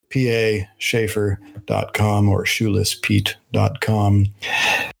paschaefer.com or shoelesspete.com.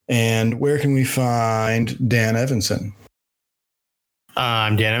 And where can we find Dan Evanson?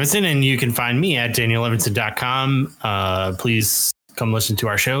 I'm Dan Evanson, and you can find me at danielevanson.com. Please come listen to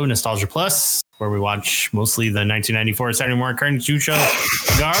our show, Nostalgia Plus, where we watch mostly the 1994 Saturday morning cartoon show,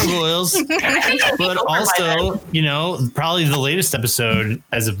 Gargoyles. But also, probably the latest episode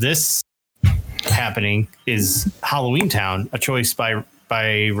as of this happening is Halloween Town, a choice by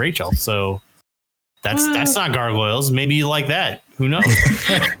Rachel. So that's not Gargoyles. Maybe you like that. Who knows?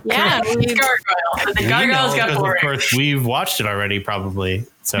 Yeah, Gargoyle. The Gargoyles got boring. Of course, we've watched it already, probably.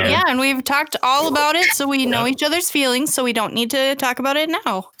 So yeah, and we've talked all about it, so we know each other's feelings, so we don't need to talk about it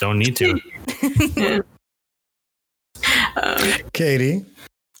now. Don't need to. Katie.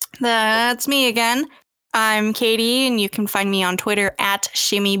 That's me again. I'm Katie, and you can find me on Twitter at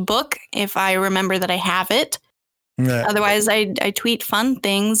ShimmyBook if I remember that I have it. Yeah. Otherwise, I tweet fun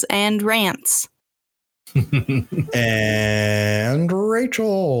things and rants. And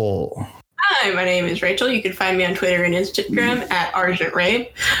Rachel. Hi, my name is Rachel. You can find me on Twitter and Instagram at Argent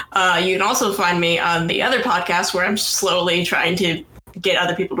Ray. You can also find me on the other podcast where I'm slowly trying to get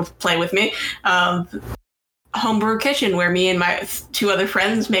other people to play with me. Homebrew Kitchen, where me and my 2 other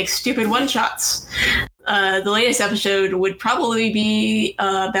friends make stupid one-shots. The latest episode would probably be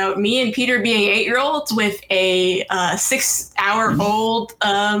about me and Peter being 8-year-olds with a 6-hour-old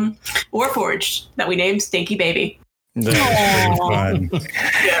Warforged that we named Stinky Baby. That's fun.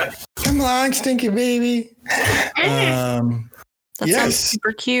 Yeah. Come along, Stinky Baby. That sounds Yes.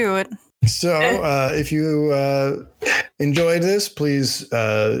 super cute. So if you enjoyed this, please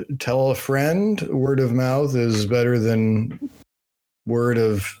tell a friend. Word of mouth is better than word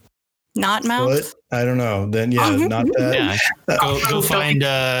of Not mouth. foot. I don't know. Then not that. Yeah. Go find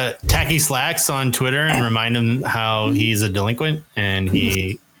Tacky Slacks on Twitter and remind him how he's a delinquent and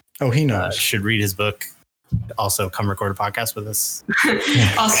he He knows. should read his book. Also, come record a podcast with us.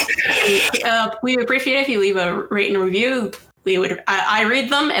 Also, we would appreciate it if you leave a rate and review. We would. I read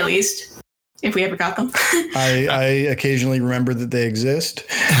them at least if we ever got them. I occasionally remember that they exist.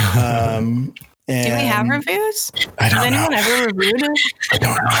 And Do we have reviews? I Has don't anyone know. ever reviewed it? I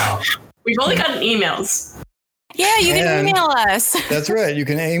don't know. We've only gotten emails. Yeah, you can And- email us. That's right. You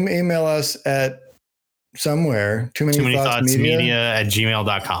can email us at somewhere. Too many thoughts media. at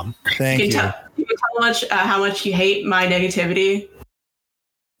gmail.com. Thank you. You can tell how much you hate my negativity.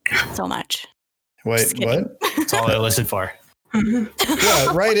 So much. Wait, Just kidding. what? That's all I listen for. Yeah,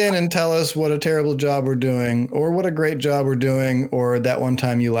 write in and tell us what a terrible job we're doing, or what a great job we're doing, or that one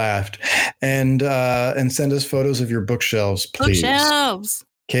time you laughed, and send us photos of your bookshelves, please. Bookshelves.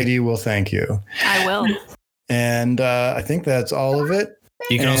 Katie will thank you. I will. And I think that's all of it.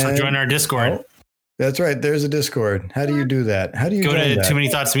 You can also And- join our Discord. Oh, that's right. There's a Discord. How do you do that? How do you Go join to that?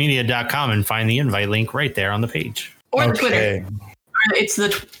 toomanythoughtsmedia.com and find the invite link right there on the page. Or the Twitter. Okay. It's the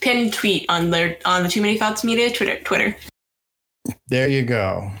pinned tweet on the Too Many Thoughts Media Twitter. There you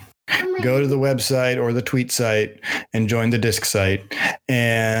go. Go to the website or the tweet site and join the disc site.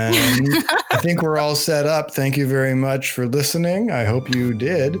 And I think we're all set up. Thank you very much for listening. I hope you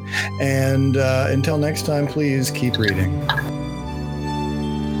did. And until next time, please keep reading.